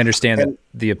 I understand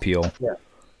the appeal. Yeah.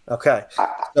 Okay.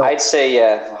 I'd say,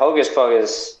 Hocus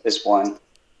Pocus is 1.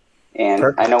 And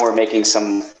Perfect. I know we're making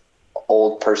some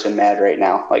old person mad right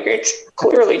now. Like, it's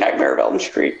clearly Nightmare of Elm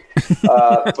Street.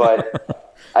 But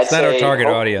I'd It's not say our target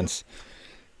audience.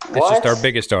 It's just our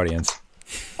biggest audience.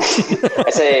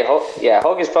 I'd say,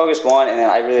 Hocus Pocus 1, and then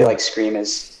I really like Scream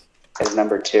as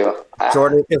number 2.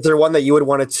 Jordan, is there one that you would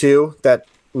want to 2 that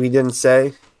we didn't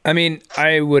say? I mean,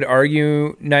 I would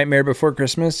argue Nightmare Before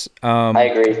Christmas. I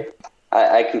agree.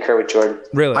 I concur with Jordan.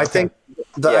 Really? I think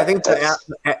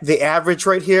the average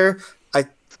right here,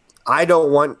 I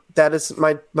don't want that as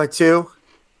my 2.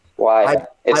 Why?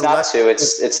 It's not 2.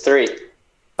 It's 3.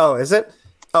 Oh, is it?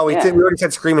 Oh, we already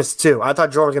said Scream is 2. I thought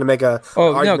Jordan was going to make a.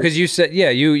 Oh no, because you said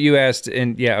you asked,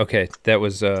 and okay, that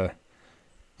was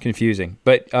confusing.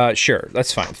 But sure,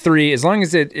 that's fine. 3, as long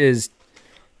as it is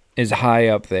high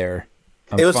up there.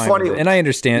 It was funny, and I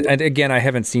understand. And again, I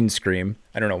haven't seen Scream.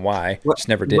 I don't know why. Just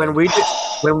never did. When we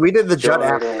did the Judd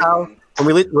Apatow,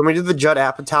 when we did the Judd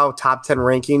Apatow top 10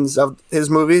 rankings of his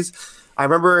movies, I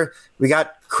remember we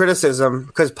got criticism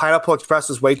because Pineapple Express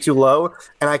was way too low,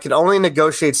 and I could only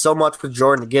negotiate so much with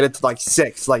Jordan to get it to like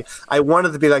 6. Like I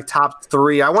wanted to be like top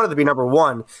 3. I wanted to be number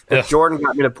 1, but Jordan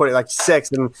got me to put it like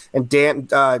 6, and Dan.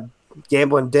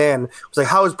 Gambling Dan was like,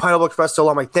 "How is Pineapple Express so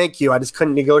low?" I'm like, "Thank you. I just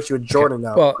couldn't negotiate with Jordan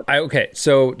now." Well,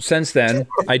 so since then,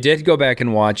 I did go back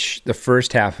and watch the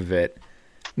first half of it.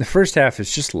 The first half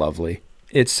is just lovely.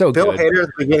 It's so Bill good. Hader at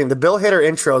the beginning. The Bill Hader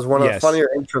intro is one of the funnier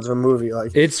intros of a movie.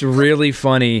 Like it's really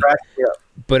funny,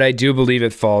 but I do believe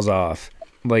it falls off.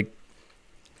 Like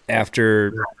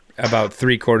after about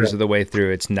 3/4 of the way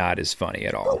through, it's not as funny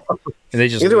at all. And they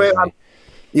just either way.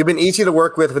 You've been easy to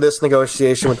work with for this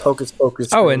negotiation with Hocus Pocus.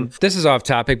 Oh, and this is off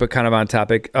topic, but kind of on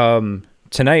topic.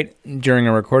 Tonight, during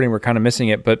our recording, we're kind of missing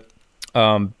it, but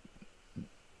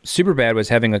Superbad was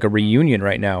having like a reunion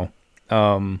right now.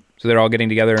 So they're all getting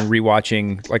together and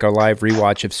rewatching like a live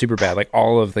rewatch of Superbad, like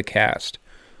all of the cast.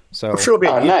 So I'm sure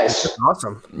it'll be nice.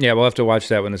 Awesome. Yeah, we'll have to watch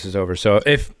that when this is over. So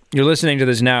if you're listening to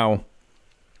this now,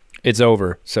 it's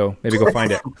over. So maybe go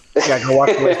find it. Yeah, go watch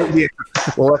it.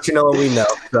 We'll let you know when we know.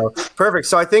 So perfect.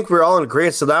 So I think we're all in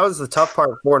agreement. So that was the tough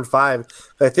part, 4 and 5.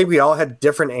 But I think we all had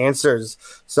different answers.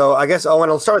 So I guess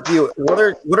Owen, I'll start with you.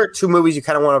 What are 2 movies you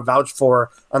kind of want to vouch for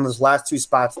on those last 2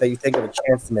 spots that you think have a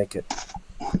chance to make it?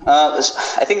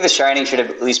 I think The Shining should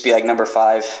at least be like number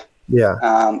 5.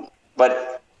 Yeah.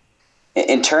 But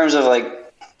in terms of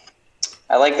like,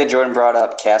 I like that Jordan brought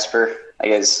up Casper. I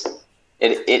guess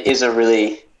it is a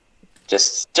really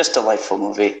just delightful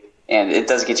movie, and it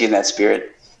does get you in that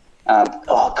spirit.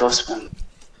 Ghostbusters.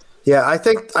 Yeah, I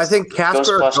think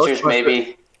Casper. Ghostbusters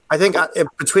maybe. I think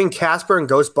between Casper and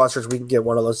Ghostbusters, we can get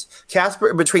one of those.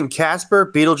 Between Casper,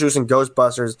 Beetlejuice, and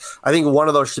Ghostbusters, I think one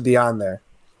of those should be on there.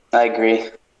 I agree.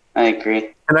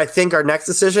 And I think our next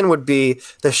decision would be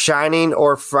The Shining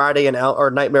or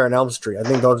or Nightmare on Elm Street. I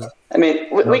think those. I mean,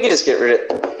 we can just get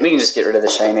rid of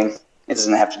The Shining. It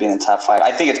doesn't have to be in the top 5.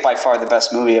 I think it's by far the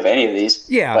best movie of any of these.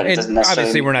 Yeah, but it doesn't necessarily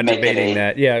obviously we're not make debating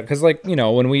that. Yeah, because like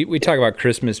when we talk about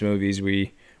Christmas movies,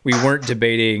 we weren't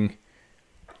debating,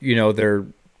 their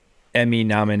Emmy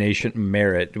nomination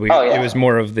merit. It was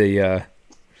more of the,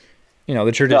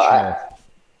 the traditional. No,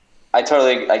 I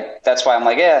totally. That's why I'm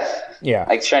like, yeah.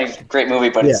 Like Shining's a great movie,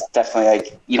 but it's definitely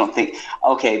like you don't think.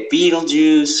 Okay,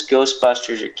 Beetlejuice,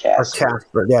 Ghostbusters, or Casper.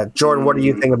 Yeah, Jordan, what do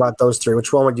you think about those 3?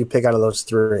 Which one would you pick out of those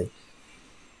 3?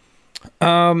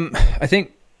 I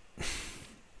think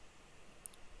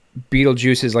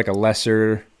Beetlejuice is like a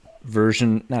lesser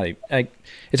version.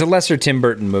 It's a lesser Tim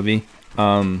Burton movie.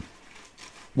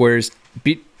 Whereas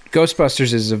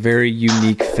Ghostbusters is a very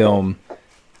unique film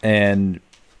and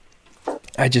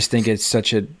I just think it's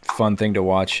such a fun thing to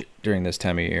watch during this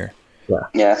time of year.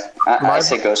 Yeah, I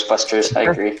say Ghostbusters. I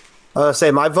agree.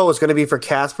 Say my vote is going to be for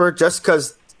Casper, just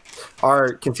because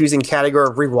our confusing category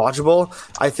of rewatchable.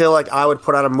 I feel like I would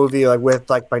put on a movie like with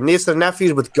like my niece and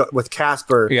nephews with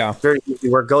Casper. Yeah, very easy.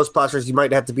 Where Ghostbusters, you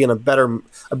might have to be in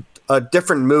a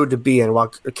different mood to be in. While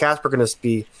Casper can just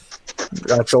be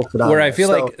jolted on. Where I feel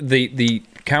like the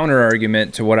counter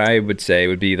argument to what I would say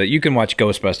would be that you can watch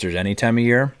Ghostbusters any time of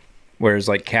year, whereas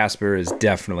like Casper is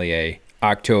definitely a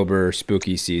October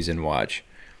spooky season watch.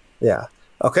 Yeah.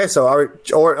 Okay, so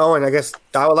Owen, I guess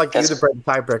I would like you to break the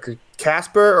tiebreaker.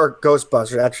 Casper or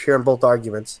Ghostbusters? After hearing both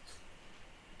arguments.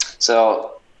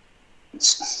 So,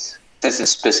 this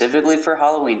is specifically for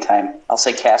Halloween time. I'll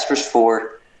say Casper's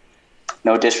 4.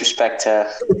 No disrespect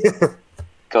to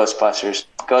Ghostbusters.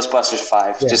 Ghostbusters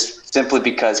 5. Yeah. Just simply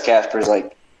because Casper's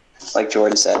like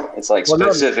Jordan said, it's like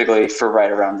specifically for right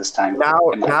around this time. Now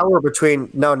we're between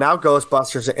now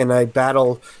Ghostbusters in a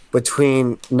battle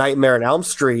between Nightmare on Elm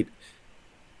Street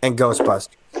and Ghostbusters.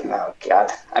 Oh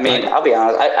God! I mean, I'll be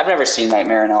honest. I've never seen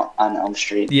Nightmare on Elm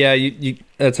Street. Yeah, you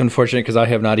that's unfortunate because I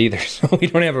have not either. So we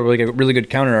don't have a really good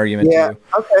counter argument. Yeah,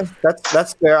 okay,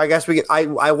 that's fair. I guess we. I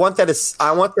want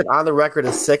that on the record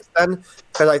as 6 then,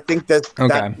 because I think that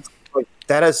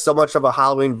has so much of a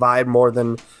Halloween vibe more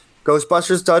than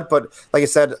Ghostbusters does. But like I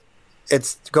said,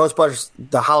 it's Ghostbusters.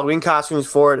 The Halloween costumes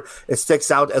for it sticks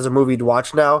out as a movie to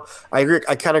watch now. I agree.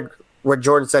 I kind of. Where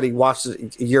Jordan said he watches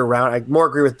it year round, I more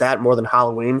agree with that more than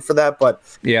Halloween for that. But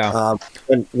yeah,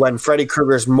 when Freddy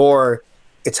Krueger's more,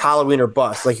 it's Halloween or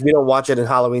bust. Like if you don't watch it in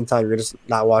Halloween time, you're just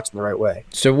not watching the right way.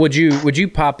 So would you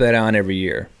pop that on every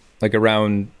year, like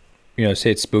around, say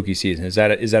it's spooky season? Is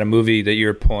that a movie that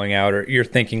you're pulling out, or you're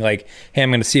thinking like, hey, I'm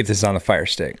going to see if this is on the Fire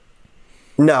Stick?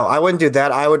 No, I wouldn't do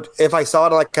that. I would, if I saw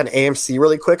it like on AMC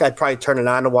really quick, I'd probably turn it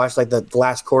on to watch like the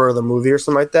last quarter of the movie or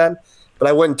something like that. But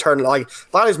I wouldn't turn like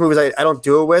a lot of these movies. I don't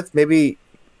do it with maybe.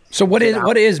 So what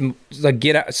is like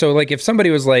Get Out? So like if somebody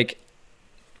was like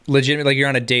legitimate, like you're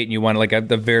on a date and you want like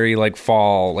the very like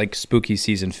fall like spooky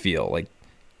season feel, like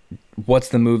what's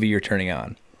the movie you're turning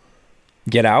on?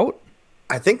 Get Out?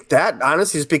 I think that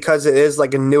honestly is because it is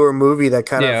like a newer movie that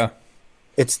kind of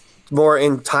it's more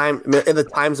in the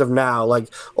times of now. Like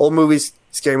old movies,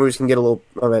 scary movies can get a little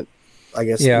of it. I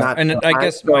guess. Yeah, and I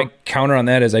guess my counter on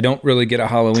that is I don't really get a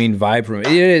Halloween vibe from it.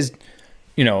 It is,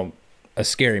 a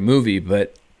scary movie,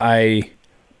 but I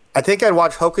think I'd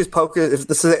watch Hocus Pocus.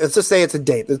 Let's just say it's a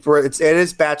date. It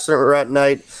is bachelorette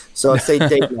night, so let's say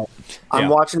date night. I'm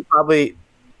watching probably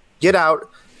Get Out,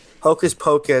 Hocus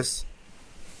Pocus,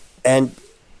 and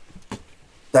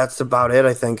that's about it.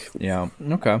 I think. Yeah.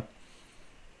 Okay.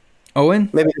 Owen,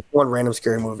 maybe just one random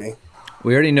scary movie.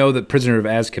 We already know that Prisoner of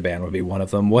Azkaban would be one of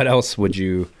them. What else would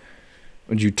you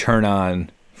turn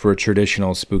on for a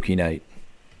traditional spooky night?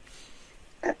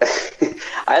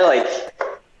 I like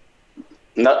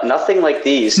nothing like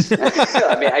these.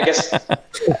 I mean, I guess.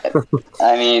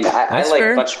 I like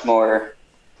fair. Much more.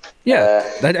 Yeah,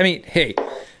 hey,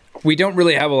 we don't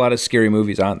really have a lot of scary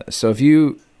movies on this. So if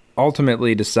you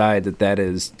ultimately decide that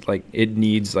is like it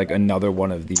needs like another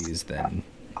one of these, then.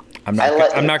 I'm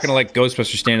not going to let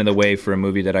Ghostbusters stand in the way for a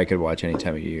movie that I could watch any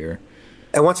time of year.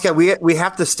 And once again, we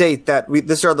have to state that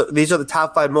these are the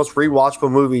top 5 most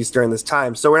rewatchable movies during this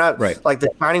time. So we're not like The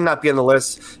Shining not being on the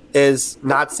list is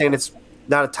not saying it's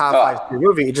not a top 5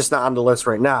 movie. It's just not on the list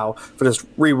right now for this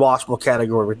rewatchable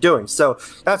category we're doing. So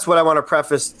that's what I want to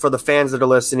preface for the fans that are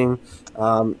listening,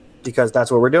 because that's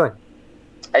what we're doing.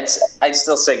 I'd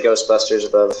still say Ghostbusters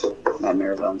above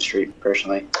Nightmare on Elm Street,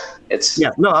 personally.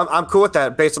 I'm cool with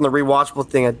that. Based on the rewatchable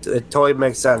thing, it totally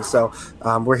makes sense. So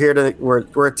we're here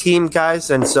we're a team, guys,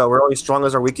 and so we're only strong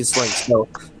as our weakest link. So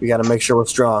we got to make sure we're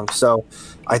strong. So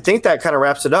I think that kind of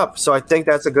wraps it up. So I think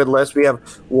that's a good list. We have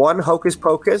 1 Hocus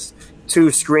Pocus,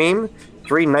 2 Scream,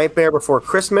 3 Nightmare Before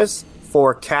Christmas,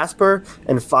 4 Casper,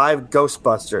 and 5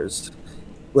 Ghostbusters,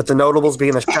 with the notables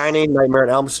being The Shining, Nightmare on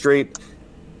Elm Street.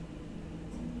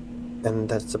 And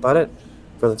that's about it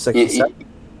for the 67.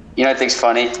 I think's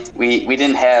funny? We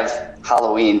didn't have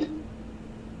Halloween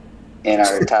in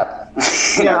our top,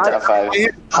 top 5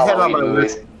 Halloween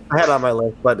movies. I had it on my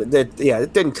list, but it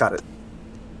didn't cut it.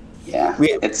 Yeah,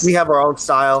 we have our own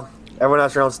style. Everyone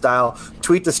has their own style.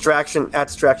 Tweet Distraction at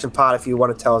DistractionPod if you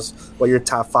want to tell us what your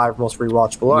top 5 most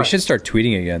rewatchable are. We should start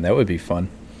tweeting again. That would be fun.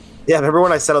 Yeah, remember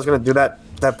when I said I was going to do that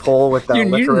poll with you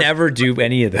never do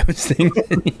any of those things.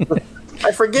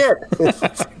 I forget.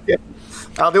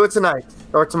 I'll do it tonight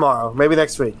or tomorrow, maybe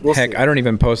next week. We'll see. I don't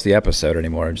even post the episode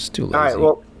anymore. I'm just too lazy. All right,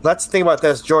 well, let's think about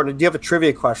this. Jordan, do you have a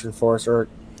trivia question for us? Or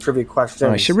trivia questions.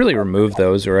 I should really remove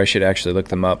those, or I should actually look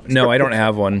them up. No, I don't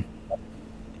have one.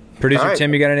 Producer right.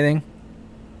 Tim, you got anything?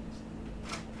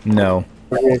 No.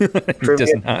 He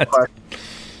does not.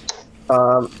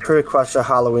 Trivia question,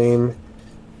 Halloween.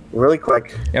 Really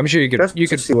quick. Yeah, I'm sure you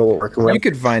could see what we're working with. You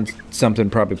could find something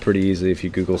probably pretty easily if you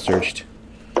Google searched.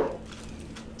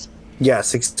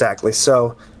 Yes, exactly.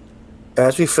 So,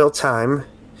 as we fill time,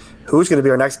 who's going to be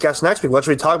our next guest next week? What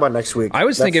should we talk about next week? I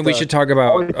was thinking we should talk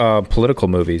about political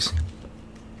movies.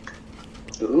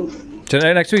 Ooh.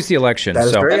 Tonight, next week's the election.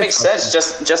 That makes sense.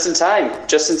 Just in time.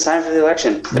 Just in time for the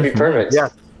election. That'd be perfect. Yeah.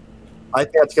 I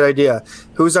think that's a good idea.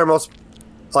 Who's our most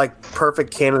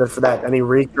perfect candidate for that? Any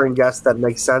recurring guest that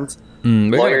makes sense?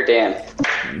 Lawyer Dan.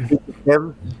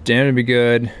 Him? Dan would be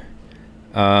good.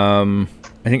 I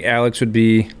think Alex would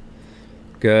be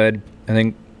good. I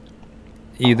think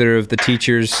either of the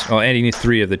teachers, any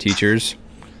three of the teachers.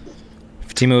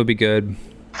 Timo would be good.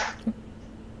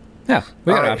 Yeah,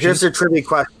 we got options. Here's your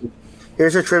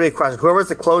trivia question. Whoever's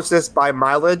the closest by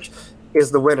mileage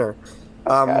is the winner.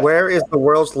 Where is the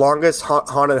world's longest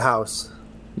haunted house?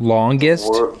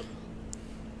 Longest?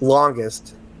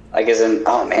 Longest. I guess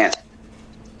oh man.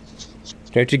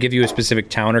 Do I have to give you a specific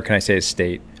town, or can I say a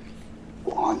state?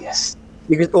 Longest.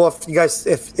 If you guys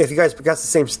pick the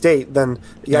same state, then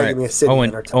you gotta give me a city.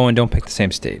 Owen, don't pick the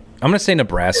same state. I'm gonna say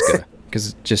Nebraska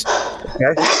because just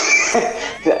okay.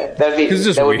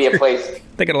 that would be a place.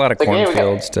 They got a lot of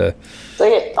cornfields to.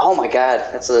 Oh my God,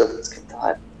 that's a good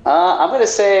thought. I'm gonna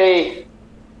say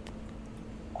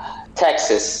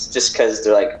Texas, just because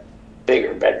they're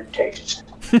bigger, better Texas.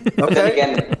 But then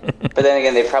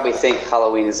again, they probably think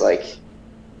Halloween is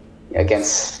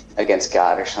against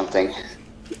God or something.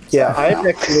 Yeah, I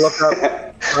had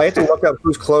to look up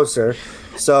who's closer.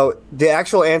 So the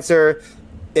actual answer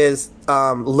is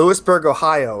Lewisburg,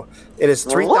 Ohio. It is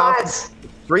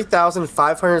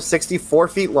 3,564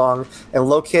 feet long and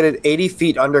located 80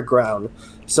 feet underground.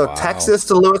 So wow. Texas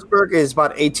to Lewisburg is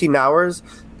about 18 hours,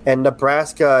 and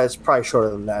Nebraska is probably shorter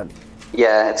than that.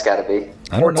 Yeah, it's got to be.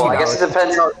 I don't know. Well, I guess it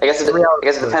depends. I guess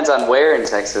it depends on where in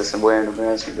Texas and where in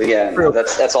Nebraska. But yeah, no,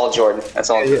 that's all Jordan. That's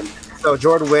all. Jordan. So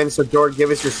Jordan wins. So Jordan, give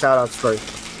us your shout outs first.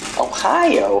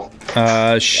 Ohio.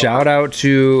 Shout out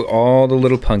to all the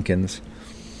little pumpkins.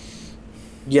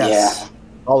 Yes. Yeah.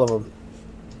 All of them.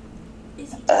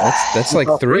 That's like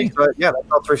three. Yeah,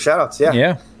 that's all three shout outs. Yeah.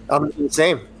 Yeah. I'm the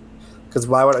same. Because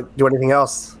why would I do anything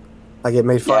else? I get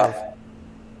made fun of.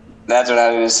 That's what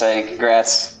I was going to say.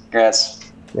 Congrats. Yeah.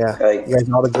 You guys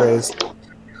all the grades.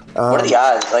 What are the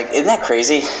odds? Isn't that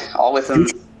crazy? All with them.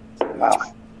 Wow.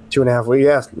 2.5 weeks.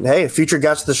 Yeah. Hey, future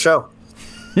guest of the show.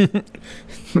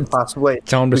 Possibly.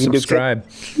 Tell them to subscribe.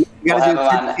 We'll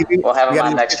have him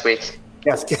on next week.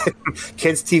 Yes,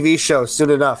 kids TV show soon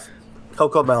enough.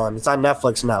 Coco Melon. It's on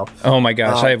Netflix now. Oh my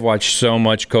gosh, I have watched so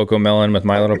much Coco Melon with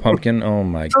My Little Pumpkin. Oh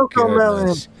my Coco Melon.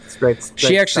 It's great.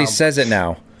 She actually says it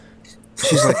now.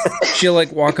 She's she'll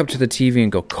walk up to the TV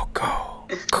and go Coco.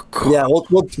 Yeah,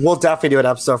 we'll definitely do an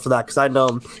episode for that because I know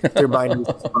them through my news.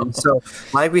 So,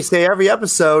 like we say every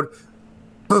episode,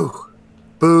 boo,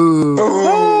 boo,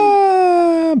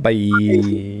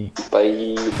 bye,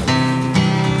 bye.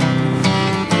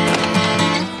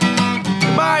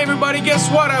 Goodbye, everybody. Guess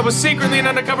what? I was secretly an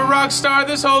undercover rock star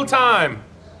this whole time.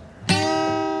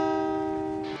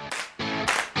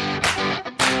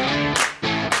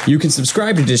 You can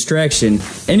subscribe to Distraction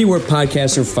anywhere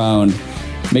podcasts are found.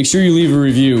 Make sure you leave a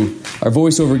review. Our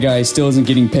voiceover guy still isn't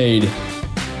getting paid.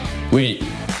 Wait,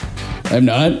 I'm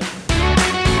not?